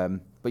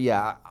 but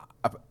yeah,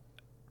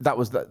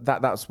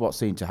 that's what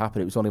seemed to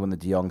happen. It was only when the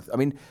De Jong. I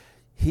mean,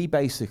 he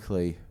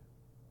basically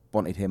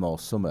wanted him all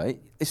summer.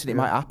 It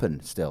might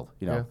happen still,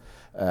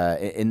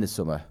 in the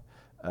summer.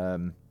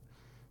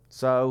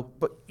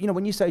 But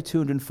when you say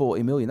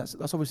 240 million, that's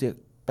obviously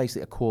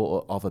basically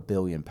 £250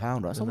 million,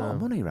 right? That's a lot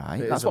of money,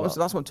 right? That's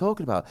what I'm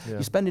talking about. Yeah.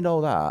 You're spending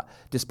all that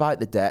despite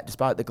the debt,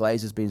 despite the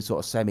Glazers being sort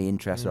of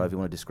semi-interested, or however you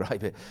want to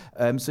describe it.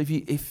 So if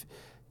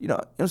you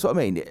know what I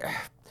mean,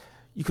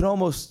 you can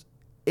almost,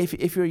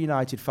 if you're a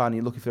United fan and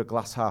you're looking for a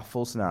glass half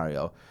full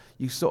scenario,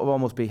 you sort of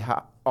almost be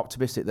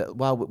optimistic that,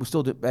 well, we're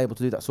still able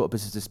to do that sort of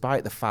business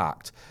despite the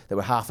fact that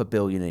we're $500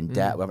 million in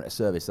debt, we're having to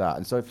service that.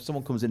 And so if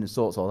someone comes in and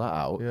sorts all that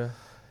out... Yeah.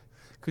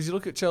 Because you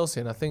look at Chelsea,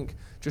 and I think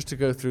just to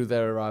go through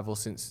their arrival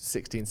since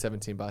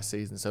 16-17 by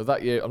season, so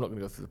that year, I'm not going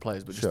to go through the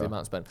players, but just the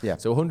amount spent. Yeah.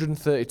 So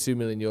 €132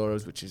 million,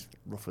 which is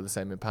roughly the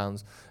same in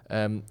pounds.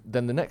 Then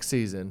the next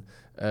season,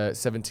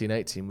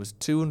 17-18, was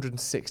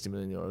 €260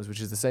 million,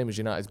 which is the same as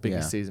United's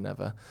biggest season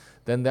ever.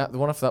 Then the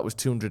one after that was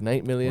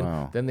 208 million.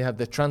 Wow. Then they had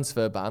the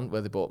transfer ban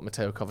where they bought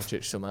Mateo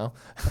Kovacic somehow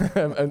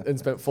and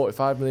spent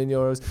 45 million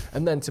euros.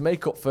 And then to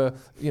make up for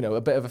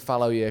a bit of a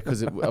fallow year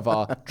because of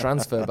our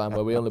transfer ban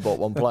where we only bought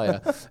one player,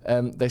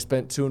 they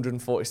spent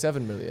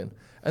 247 million.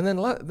 And then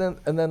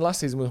last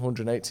season was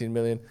 118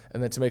 million.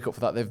 And then to make up for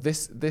that, they've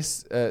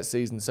this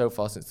season so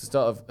far since the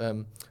start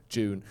of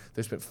June,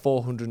 they've spent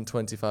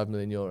 425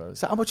 million euros.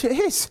 Is that how much it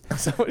is?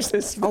 That's how much they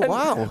spent. Oh,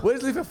 wow.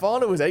 Wesley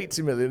Fofana was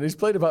 80 million. He's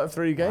played about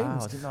 3 games. Wow,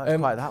 I didn't know it was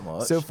quite that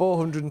much. So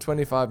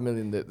 425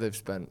 million that they've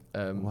spent.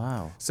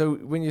 Wow. So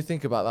when you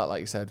think about that,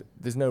 like you said,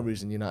 there's no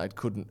reason United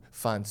couldn't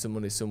find some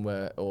money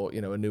somewhere, or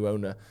a new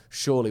owner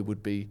surely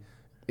would be.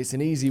 It's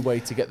an easy way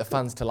to get the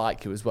fans to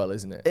like you as well,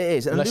 isn't it? It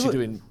is. Unless you're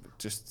doing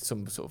just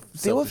some sort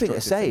of. The other thing to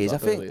say is,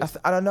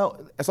 I don't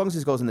know, as long as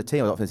this goes in the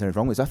team, I don't think there's anything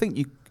wrong with this. I think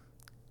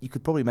you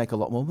could probably make a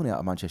lot more money out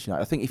of Manchester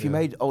United. I think if you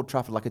made Old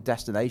Trafford like a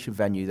destination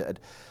venue that had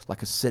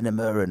like a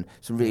cinema and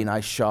some really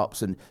nice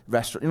shops and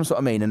restaurants, you know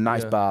what I mean, and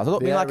nice bars. I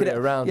don't mean like it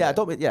around. Yeah, I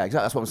don't mean exactly.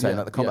 That's what I'm saying.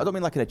 Like I don't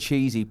mean like in a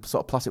cheesy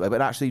sort of plastic way,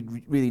 but actually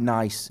really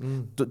nice,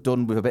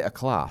 done with a bit of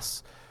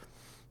class.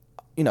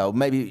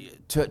 Maybe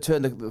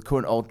turn the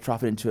current Old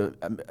Trafford into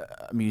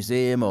a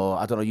museum, or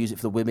I don't know, use it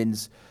for the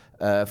women's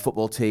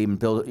football team and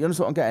build. You know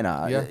what I'm getting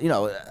at?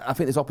 Yeah. I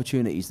think there's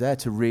opportunities there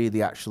to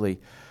really actually.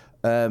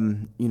 I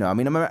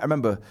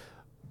remember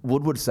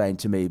Woodward saying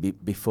to me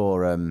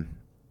before,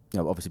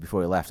 obviously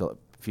before he left, a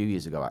few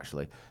years ago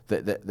actually,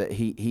 that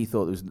he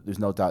thought there's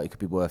no doubt it could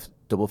be worth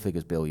double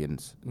figures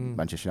billions,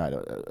 Manchester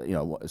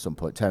United, at some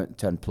point,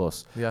 10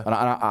 plus. Yeah. And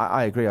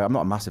I agree. I'm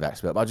not a massive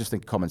expert, but I just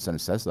think common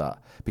sense says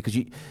that, because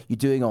you're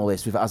doing all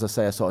this with, as I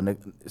say, a sort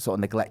of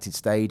neglected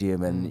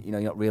stadium, and you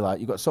not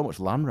realise you've got so much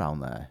land around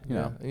there. You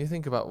know, and you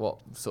think about what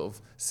sort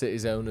of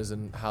cities owners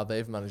and how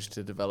they've managed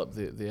to develop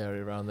the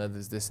area around there.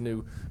 There's this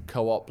new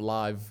co-op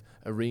live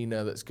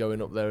arena that's going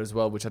up there as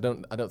well, which I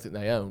don't think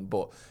they own,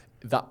 but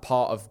that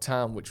part of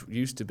town which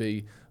used to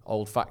be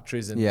old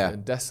factories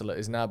and desolate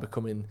is now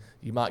becoming,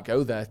 you might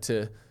go there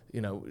to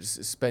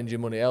spend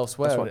your money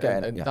elsewhere. That's what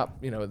that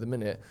at the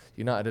minute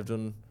United have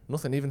done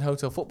nothing. Even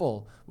Hotel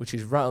Football, which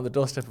is right on the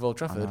doorstep of Old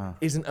Trafford,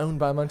 isn't owned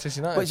by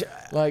Manchester United.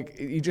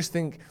 You just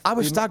think, I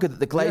was staggered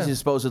that the Glazers,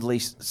 supposedly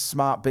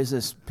smart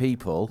business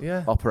people,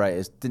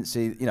 operators, didn't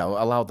see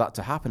allowed that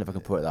to happen, if I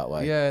can put it that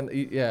way.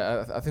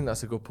 I think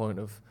that's a good point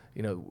of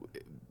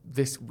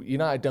this.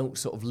 United don't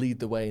sort of lead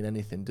the way in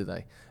anything, do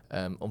they?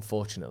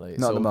 Unfortunately,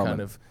 it's all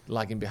kind of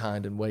lagging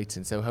behind and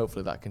waiting. So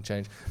hopefully that can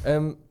change.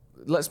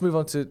 Let's move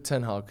on to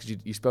Ten Hag, because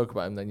you spoke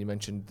about him. Then you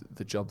mentioned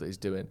the job that he's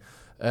doing.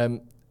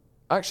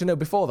 Actually, no.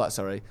 Before that,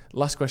 sorry.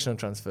 Last question on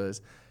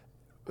transfers.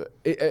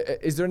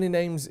 Is there any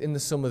names in the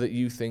summer that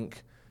you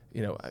think?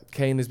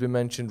 Kane has been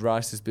mentioned,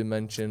 Rice has been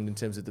mentioned in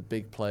terms of the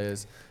big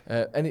players.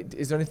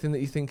 Is there anything that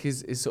you think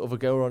is sort of a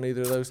goer on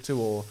either of those two?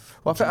 Or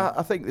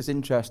I think there's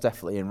interest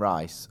definitely in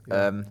Rice.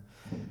 Yeah.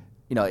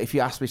 If you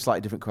ask me a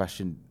slightly different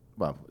question,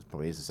 well, it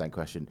probably is the same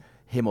question,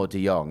 him or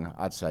De Jong,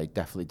 I'd say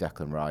definitely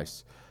Declan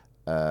Rice.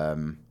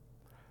 And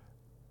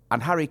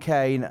Harry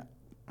Kane,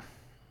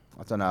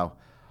 I don't know.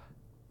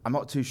 I'm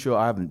not too sure.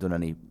 I haven't done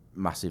any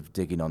massive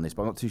digging on this,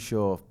 but I'm not too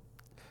sure.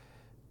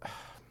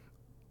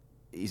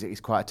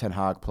 He's quite a Ten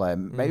Hag player,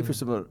 maybe for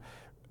some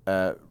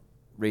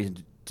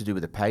reason to do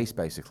with the pace,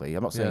 basically.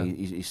 I'm not saying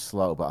he's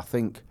slow, but I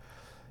think,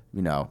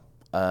 but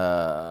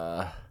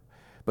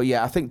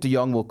yeah, I think De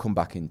Jong will come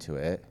back into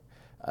it.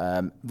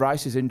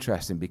 Rice is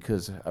interesting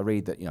because I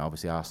read that,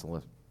 obviously Arsenal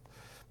have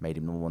made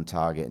him #1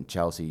 target, and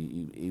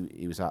Chelsea,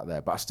 he was out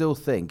there. But I still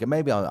think, and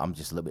maybe I'm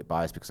just a little bit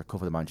biased because I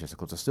cover the Manchester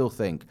clubs, I still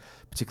think,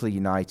 particularly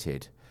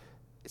United,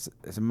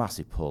 it's a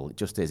massive pull. It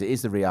just is. It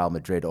is the Real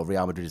Madrid, or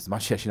Real Madrid is the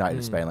Manchester United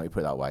of Spain. Let me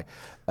put it that way.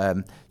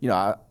 And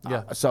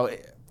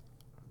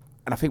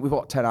I think with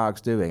what Ten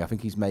Hag's doing, I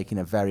think he's making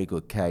a very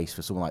good case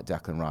for someone like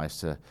Declan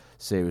Rice to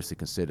seriously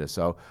consider.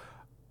 So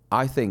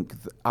I think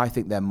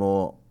they're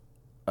more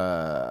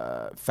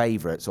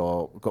favourites,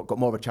 or got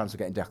more of a chance of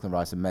getting Declan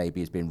Rice than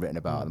maybe is being written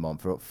about at the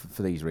moment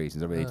for these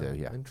reasons. I really do.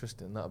 Yeah.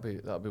 Interesting. That'll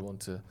be one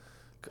to.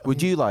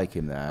 Would you like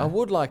him there? I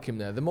would like him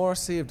there. The more I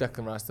see of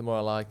Declan Rice, the more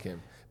I like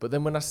him. But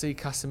then when I see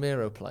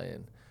Casemiro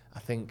playing,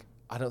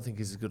 I don't think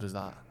he's as good as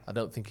that. I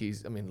don't think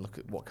he's. I mean, look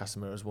at what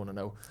Casemiro's won. I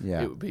know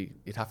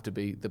it'd have to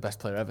be the best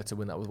player ever to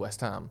win that with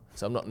West Ham.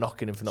 So I'm not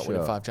knocking him for not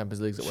winning 5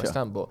 Champions Leagues at West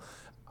Ham, but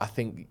I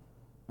think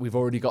we've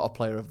already got a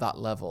player of that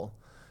level,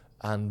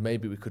 and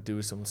maybe we could do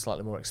with someone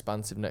slightly more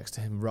expansive next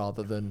to him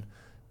rather than,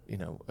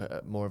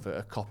 more of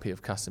a copy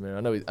of Casemiro. I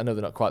know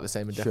they're not quite the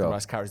same, and Declan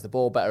Rice carries the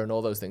ball better and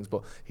all those things,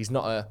 but he's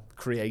not a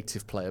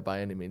creative player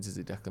by any means, is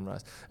he, Declan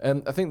Rice?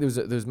 I think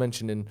there was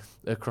mention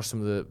across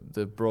some of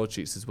the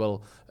broadsheets as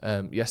well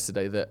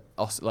yesterday that,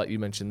 like you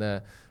mentioned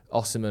there,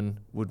 Osimhen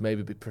would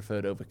maybe be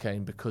preferred over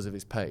Kane because of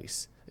his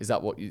pace. Is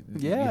that what you?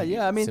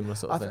 Yeah. I mean, similar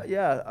sort of thing.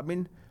 I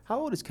mean, how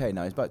old is Kane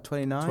now? He's about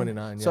 29.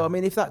 29. Yeah. So I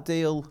mean, if that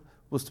deal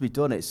was to be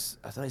done, is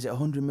it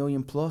 100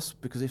 million plus?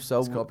 Because if so,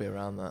 it's got to be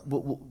around that.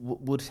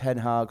 Would Ten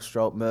Hag,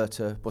 stroke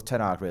Murta, but Ten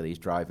Hag really is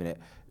driving it,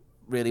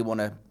 really want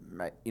to,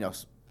 if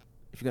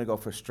you're going to go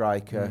for a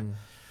striker,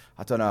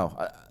 I don't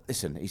know.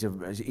 Listen, he's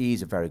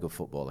a very good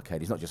footballer, Kane.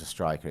 He's not just a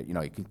striker.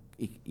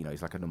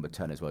 He's like a number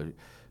 10 as well,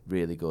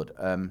 really good.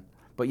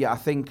 But yeah,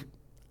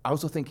 I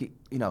also think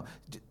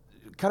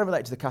kind of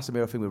relate to the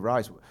Casemiro thing with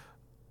Rice.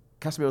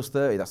 Casemiro's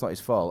 30. That's not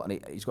his fault,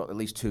 and he's got at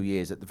least 2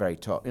 years at the very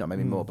top.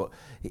 Maybe more, but.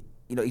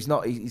 He's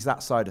not. He's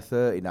that side of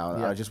 30 now.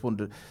 And I just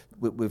wondered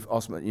with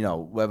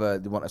Osimhen, whether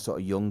they want a sort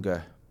of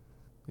younger,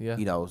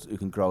 who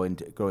can grow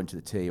into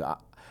the team.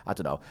 I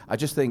don't know. I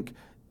just think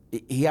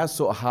he has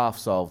sort of half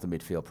solved the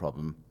midfield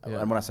problem. Yeah.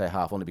 And when I say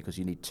half, only because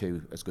you need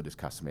 2 as good as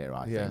Casemiro,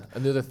 I think.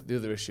 And the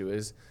other issue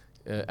is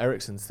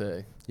Eriksen's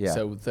 30. Yeah.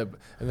 So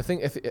I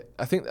think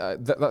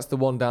that's the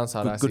one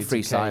downside I see. Good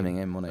free signing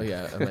him, wasn't it?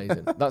 Yeah,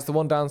 amazing. That's the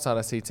one downside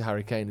I see to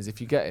Harry Kane is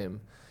if you get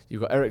him. You've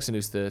got Eriksen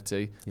who's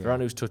 30, Varane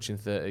who's touching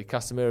 30,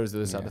 Casemiro's the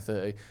other side of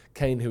 30,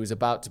 Kane who is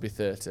about to be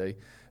 30.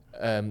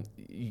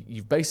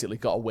 You've basically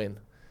got to win.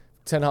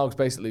 Ten Hag's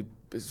basically,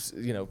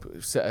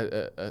 set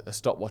a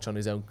stopwatch on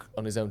his own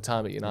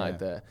time at United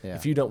there. Yeah.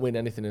 If you don't win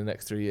anything in the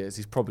next 3 years,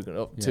 he's probably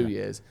going to 2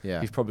 years.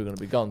 Yeah. He's probably going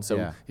to be gone.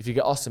 So if you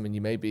get Osimhen,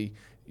 you may be,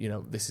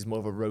 this is more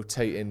of a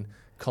rotating,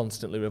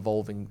 constantly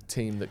revolving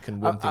team that can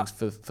win things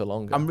for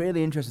longer. I'm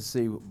really interested to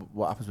see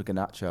what happens with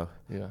Garnacho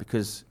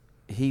because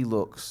he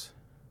looks.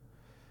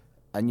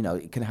 And,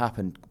 it can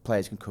happen,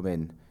 players can come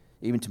in,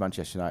 even to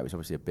Manchester United, which is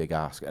obviously a big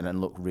ask, and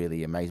then look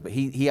really amazing. But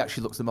he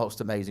actually looks the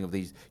most amazing of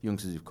these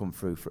youngsters who've come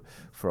through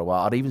for a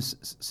while. I'd even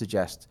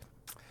suggest,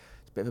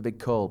 it's a bit of a big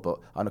call, but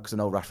I know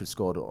Rashford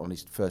scored on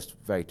his first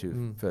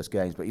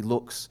games, but he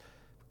looks,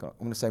 I'm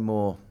going to say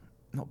more,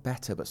 not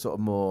better, but sort of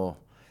more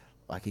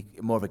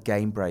of a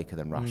game breaker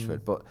than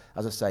Rashford. But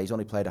as I say, he's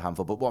only played a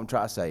handful. But what I'm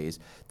trying to say is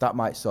that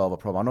might solve a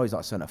problem. I know he's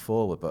not a centre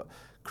forward, but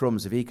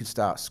Crumbs, if he can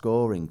start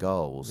scoring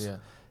goals... Yeah.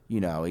 He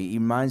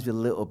reminds me a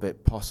little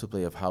bit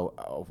possibly of how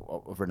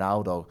of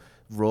Ronaldo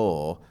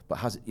raw, but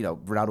has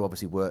Ronaldo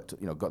obviously worked,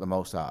 got the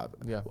most out of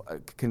it. Yeah.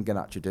 Can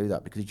Garnacho do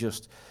that? Because he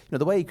just,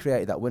 the way he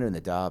created that winner in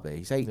the derby,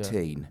 he's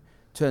 18,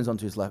 turns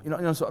onto his left. You know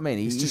what I mean?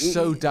 He's just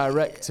so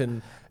direct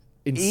and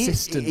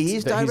insistent. He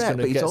is direct,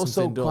 but he's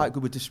also quite done.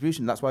 good with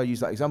distribution. That's why I use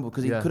that example,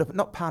 because he could have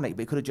not panicked,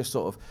 but he could have just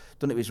sort of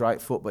done it with his right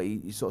foot, but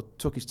he sort of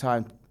took his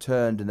time,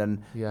 turned, and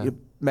then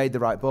made the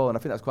right ball. And I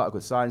think that's quite a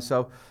good sign.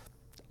 So,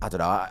 I don't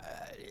know.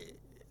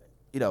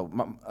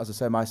 As I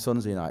say, my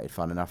son's a United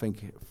fan, and I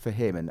think for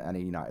him and any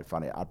United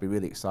fan, I'd be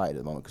really excited at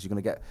the moment because you're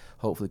going to get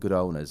hopefully good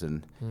owners,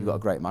 and you've got a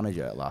great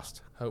manager at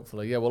last.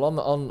 Hopefully, yeah. Well,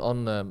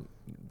 on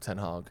Ten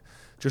Hag,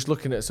 just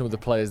looking at some of the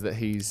players that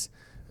he's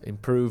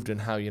improved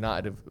and how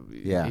United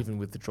have, even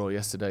with the draw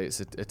yesterday, it's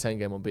a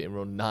 10-game unbeaten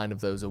run. 9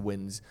 of those are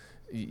wins.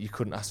 You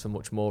couldn't ask for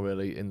much more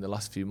really in the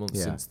last few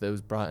months since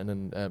those Brighton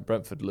and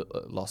Brentford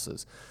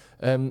losses.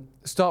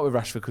 Start with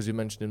Rashford because you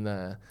mentioned him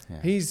there.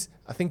 Yeah.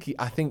 I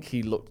think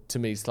he looked to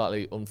me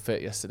slightly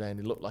unfit yesterday, and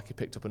he looked like he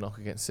picked up a knock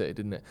against City,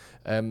 didn't it?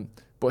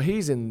 But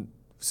he's in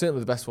certainly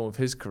the best form of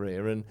his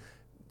career, and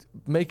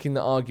making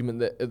the argument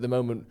that at the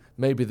moment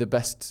maybe the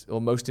best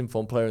or most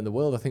informed player in the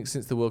world. I think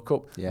since the World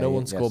Cup, no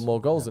one scored more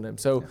goals than him.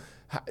 So.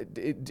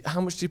 How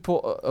much do you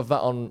put of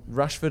that on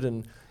Rashford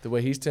and the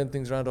way he's turned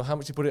things around, or how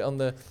much do you put it on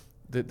the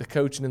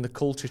coaching and the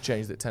culture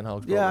change that Ten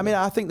Hag's brought? Yeah, I mean,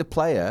 I think the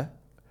player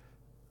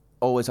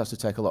always has to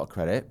take a lot of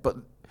credit, but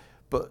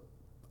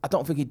I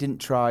don't think he didn't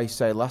try,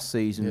 say, last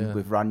season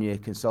with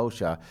Ranić and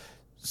Solskjaer.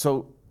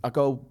 So I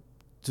go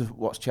to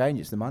what's changed.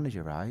 It's the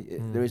manager, right?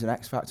 There is an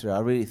X factor, I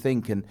really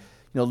think, and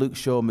Luke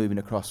Shaw moving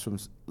across from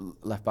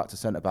left back to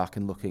centre back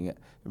and looking at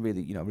a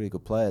really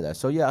good player there.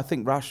 So yeah, I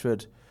think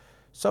Rashford.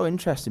 So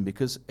interesting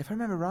because if I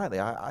remember rightly,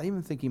 I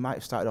even think he might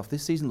have started off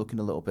this season looking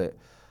a little bit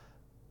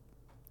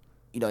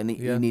and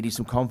he needed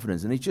some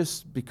confidence, and he's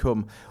just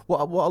become. What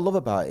I love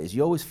about it is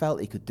you always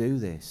felt he could do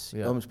this.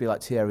 He almost be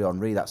like Thierry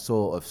Henry, that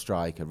sort of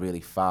striker,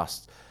 really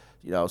fast,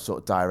 sort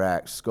of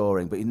direct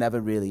scoring, but he never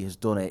really has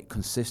done it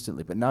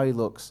consistently. But now he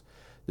looks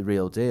the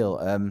real deal.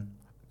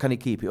 Can he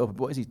keep it up?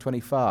 What is he,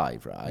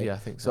 25, right? Yeah, I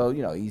think so.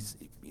 So he's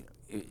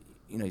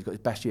got his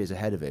best years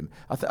ahead of him.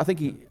 I think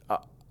he,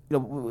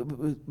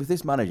 with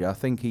this manager, I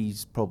think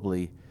he's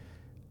probably,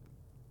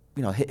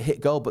 hit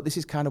goal. But this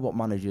is kind of what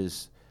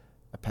managers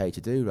are paid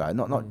to do, right?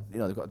 Not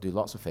they've got to do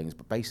lots of things,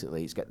 but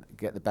basically it's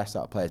get the best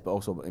out of players, but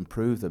also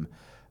improve them.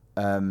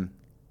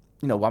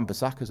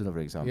 Wan-Bissaka's another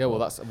example. Yeah, well,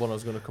 that's one I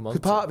was going to come on to.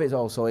 Part of it is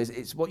also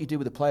it's what you do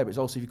with the player, but it's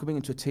also if you're coming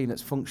into a team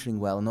that's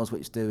functioning well and knows what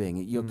it's doing,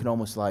 you can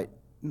almost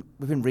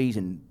within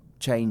reason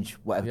change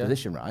whatever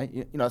position,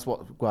 right? That's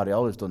what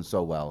Guardiola's done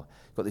so well.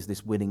 Got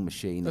this winning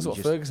machine. That's what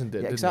Ferguson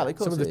did. Exactly.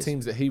 Some of the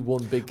teams that he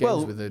won big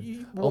games with are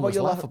almost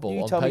laughable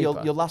you on tell paper.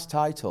 Me your last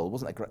title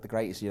wasn't the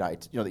greatest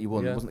United. That you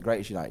won wasn't the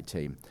greatest United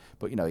team,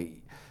 but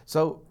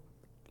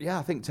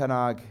I think Ten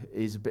Hag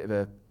is a bit of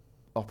a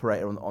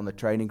operator on the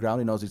training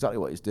ground. He knows exactly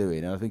what he's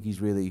doing, and I think he's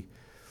really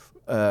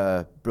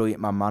brilliant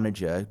man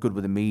manager. Good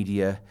with the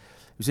media.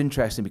 It was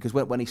interesting because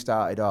when he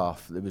started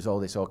off, there was all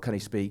this. Can he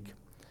speak?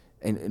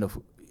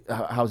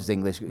 How's his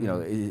English?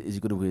 Is he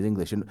good with his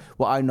English? And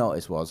what I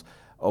noticed was,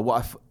 or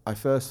what I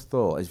first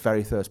thought, his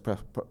very first press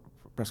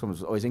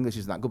conference was, his English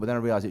isn't that good. But then I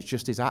realised it's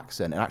just his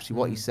accent, and actually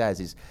what he says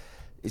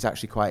is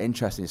actually quite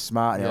interesting. It's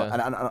smart,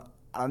 and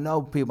I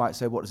know people might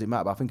say, what does it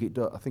matter? But I think it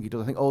does. I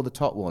think all the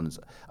top ones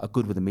are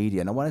good with the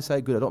media. And when I say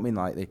good, I don't mean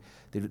like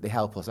they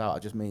help us out. I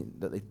just mean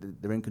that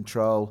they're in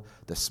control,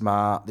 they're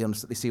smart,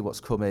 they see what's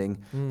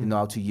coming, they know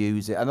how to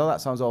use it. I know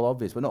that sounds all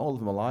obvious, but not all of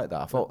them are like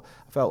that. I felt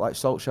like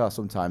Solskjaer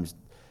sometimes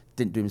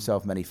didn't do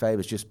himself many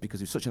favours just because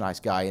he was such a nice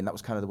guy, and that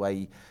was kind of the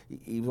way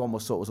he was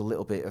almost sort of was a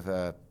little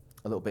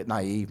bit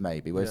naive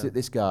maybe. Whereas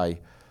this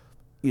guy,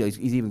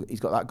 he's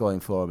got that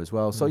going for him as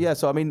well. So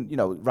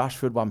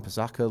Rashford,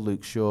 Wan-Bissaka,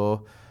 Luke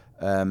Shaw.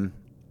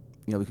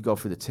 We could go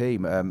through the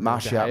team.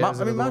 Martial.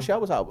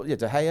 Martial was out. Yeah,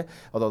 De Gea.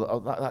 Although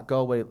that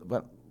goal where he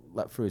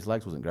let through his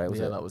legs wasn't great,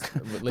 was it? Yeah, that was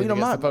leaning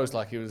against the post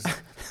like he was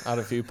had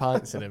a few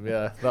pints in him.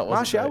 Yeah, that was.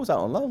 Martial was out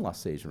on loan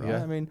last season, right?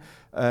 Yeah. I mean,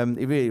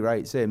 he really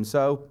rates him.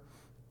 So,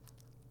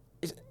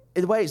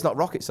 in a way, it's not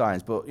rocket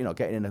science, but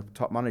getting in a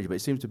top manager. But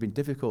it seems to have been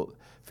difficult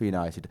for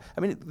United.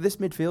 I mean, this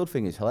midfield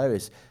thing is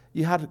hilarious.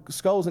 You had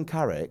Scholes and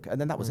Carrick, and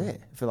then that was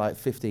it for like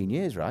 15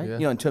 years, right?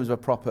 Yeah. In terms of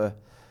a proper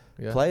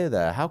player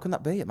there. How can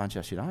that be at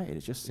Manchester United? It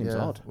just seems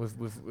odd.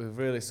 We've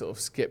really sort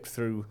of skipped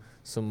through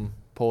some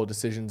poor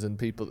decisions and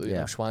people.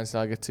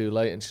 Schweinsteiger too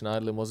late and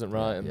Schneiderlin wasn't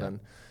right, and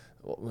then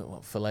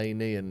what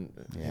Fellaini and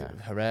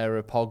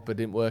Herrera, Pogba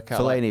didn't work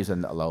out. Fellaini was a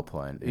low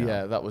point.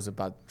 Yeah, that was a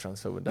bad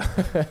transfer window.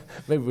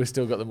 Maybe we've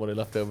still got the money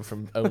left over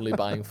from only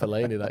buying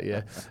Fellaini that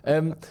year.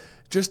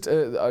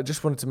 I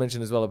just wanted to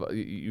mention as well about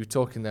you were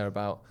talking there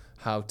about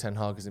how Ten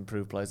Hag has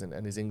improved players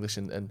and his English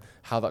and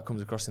how that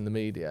comes across in the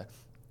media.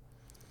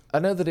 I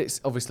know that it's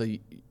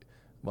obviously,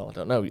 well, I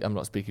don't know, I'm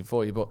not speaking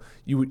for you, but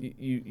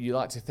you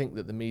like to think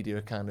that the media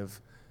are kind of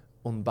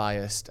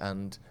unbiased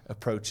and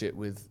approach it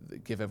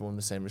give everyone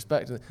the same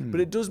respect. But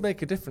it does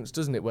make a difference,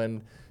 doesn't it,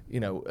 when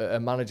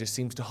a manager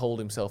seems to hold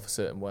himself a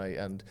certain way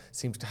and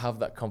seems to have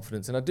that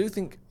confidence. And I do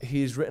think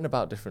he is written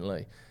about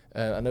differently.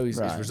 I know his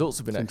results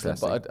have been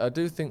excellent, but I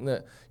do think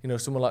that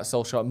someone like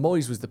Solskjaer,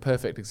 Moyes was the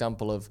perfect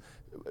example of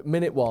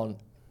minute one.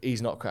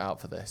 He's not cut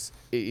out for this.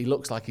 He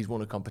looks like he's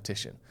won a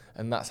competition,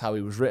 and that's how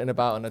he was written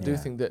about. And I do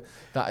think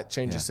that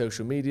changes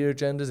social media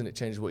agendas, and it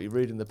changes what you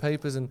read in the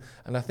papers, and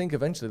I think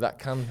eventually that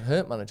can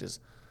hurt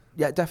managers.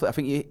 Yeah, definitely. I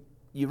think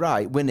you're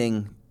right.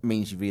 Winning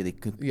means you really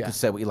could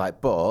say what you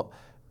like, but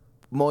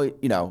more,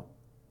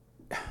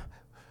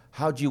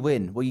 how do you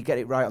win? Well, you get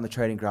it right on the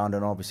training ground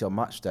and obviously on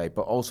match day,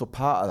 but also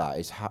part of that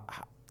is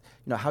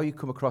how you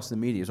come across in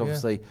the media is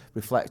obviously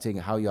reflecting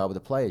how you are with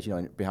the players,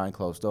 behind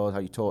closed doors, how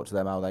you talk to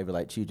them, how they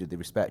relate to you, do they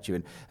respect you?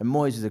 And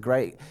Moyes is a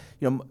great,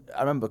 I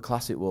remember a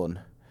classic one.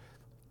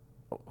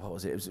 What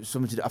was it? It was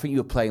something I think you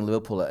were playing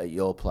Liverpool at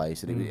your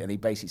place, and he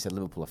basically said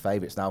Liverpool are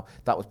favourites. Now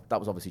that was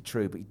obviously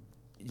true, but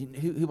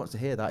who wants to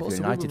hear that? If you're a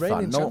United we were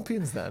reigning fan?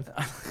 champions then.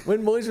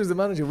 When Moyes was the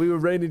manager, we were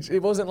reigning.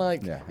 It wasn't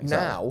like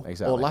now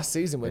or last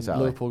season when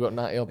Liverpool got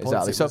 90 odd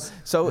points.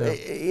 Exactly.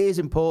 It is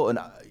important,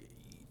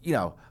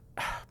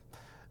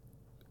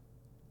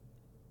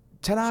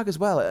 Ten Hag as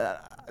well.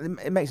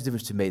 It makes a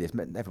difference to me.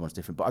 Everyone's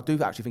different, but I do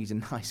actually think he's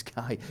a nice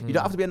guy. You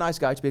don't have to be a nice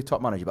guy to be a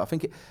top manager, but I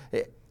think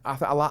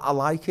I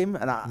like him,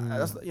 and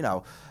I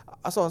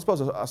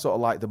suppose I sort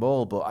of like them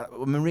all. But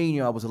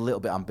Mourinho, I was a little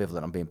bit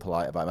ambivalent. I'm being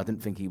polite about him. I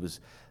didn't think he was.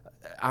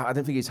 I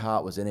didn't think his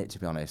heart was in it, to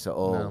be honest, at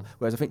all. No.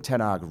 Whereas I think Ten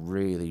Hag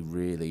really,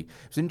 really. It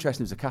was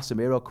interesting. There was a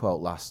Casemiro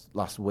quote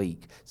last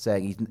week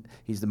saying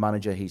he's the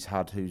manager he's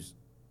had who's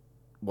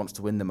wants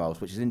to win the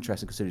most, which is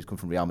interesting considering he's come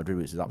from Real Madrid,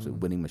 which is an absolute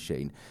winning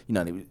machine. You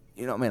know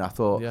what I mean? I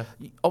thought,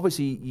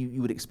 obviously,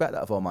 you would expect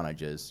that of all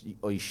managers,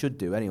 or you should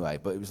do anyway,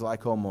 but it was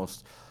like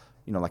almost,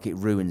 like it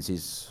ruins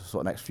his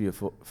sort of next 3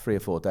 or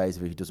 4 days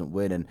if he doesn't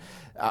win. And,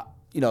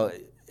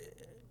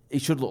 he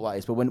should look like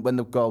this. But when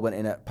the goal went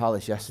in at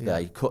Palace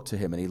yesterday, he cut to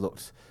him and he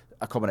looked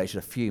a combination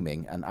of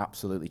fuming and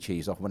absolutely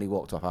cheesed off when he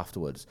walked off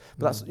afterwards.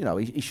 But that's, you know,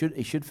 he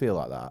should feel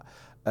like that.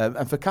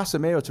 And for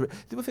Casemiro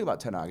the other thing about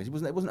Ten Hag is he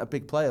wasn't a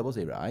big player, was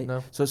he? Right?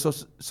 No. So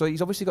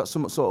he's obviously got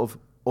some sort of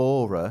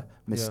aura,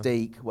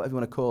 mystique, whatever you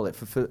want to call it,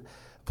 for a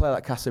player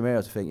like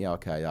Casemiro to think,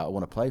 I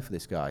want to play for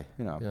this guy.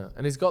 You know. Yeah,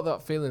 and he's got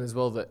that feeling as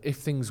well that if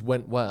things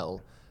went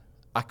well,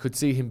 I could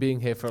see him being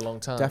here for a long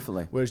time.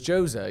 Definitely. Whereas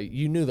Jose,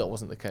 you knew that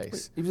wasn't the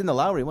case. He was in the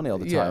Lowry, wasn't he, all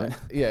the time?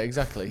 Yeah,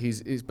 exactly.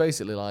 He's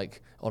basically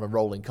like on a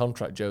rolling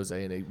contract,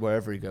 Jose, and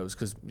wherever he goes,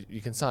 because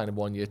you can sign him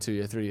 1 year, 2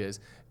 year, 3 years.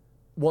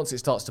 Once it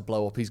starts to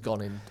blow up, he's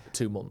gone in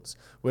 2 months.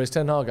 Whereas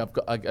Ten Hag,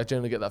 I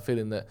generally get that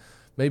feeling that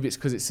maybe it's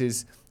because it's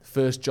his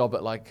first job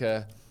at like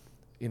a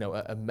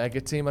mega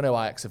team. I know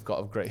Ajax have got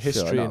a great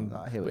history,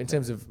 but in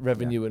terms of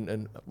revenue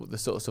and the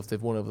sort of stuff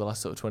they've won over the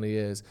last sort of 20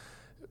 years,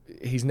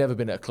 he's never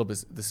been at a club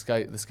as the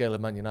scale of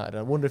Man United.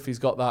 I wonder if he's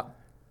got that,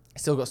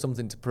 still got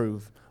something to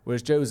prove.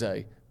 Whereas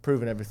Jose,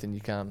 proven everything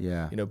you can.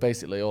 Yeah. You know,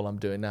 basically all I'm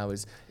doing now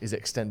is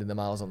extending the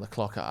miles on the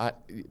clock.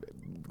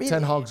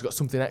 Ten Hag's got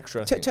something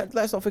extra.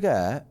 Let's not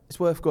forget, it's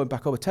worth going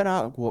back over. Ten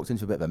Hag walked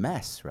into a bit of a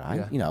mess, right?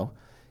 Yeah. You know,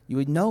 you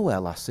were nowhere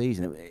last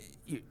season.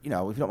 You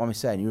know, if you don't mind me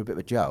saying, you were a bit of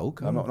a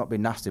joke. I'm not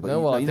being nasty, but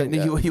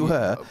you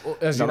were.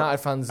 As United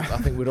fans, I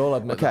think we'd all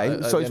admit that.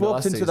 Okay, so he's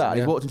walked into that.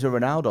 Yeah. He's walked into a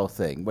Ronaldo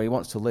thing where he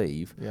wants to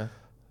leave. Yeah.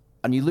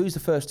 And you lose the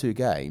first 2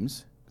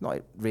 games.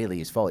 Not really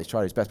his fault. He's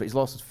tried his best, but he's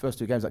lost his first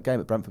 2 games. That game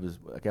at Brentford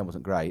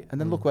wasn't great.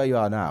 And then look where you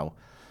are now.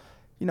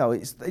 You know,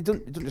 it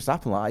doesn't just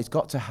happen like that. He's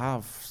got to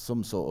have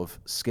some sort of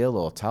skill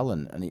or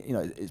talent, and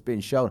it's being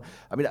shown.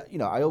 I mean,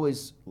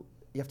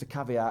 you have to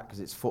caveat because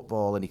it's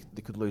football, and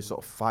they could lose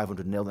sort of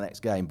 500-0 the next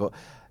game. But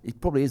he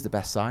probably is the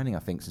best signing, I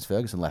think, since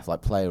Ferguson left,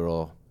 like player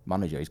or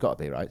manager. He's got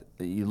to be, right?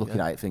 You're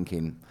looking at it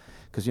thinking,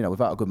 because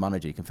without a good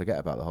manager, you can forget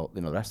about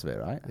the rest of it,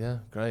 right? Yeah,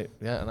 great.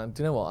 Yeah, and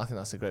do you know what? I think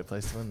that's a great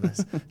place to end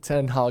this.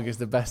 Ten Hag is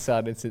the best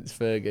signing since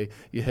Fergie.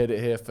 You heard it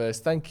here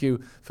first. Thank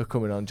you for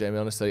coming on, Jamie.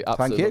 Honestly,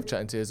 absolutely love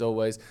chatting to you as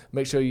always.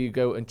 Make sure you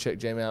go and check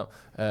Jamie out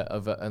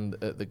and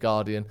The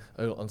Guardian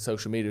on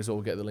social media as well.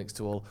 We'll get the links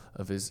to all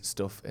of his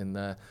stuff in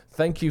there.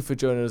 Thank you for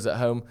joining us at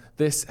home.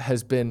 This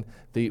has been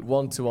the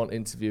one-to-one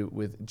interview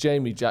with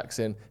Jamie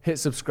Jackson. Hit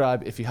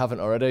subscribe if you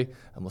haven't already,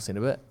 and we'll see you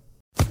in a bit.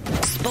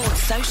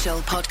 Sports Social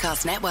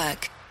Podcast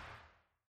Network.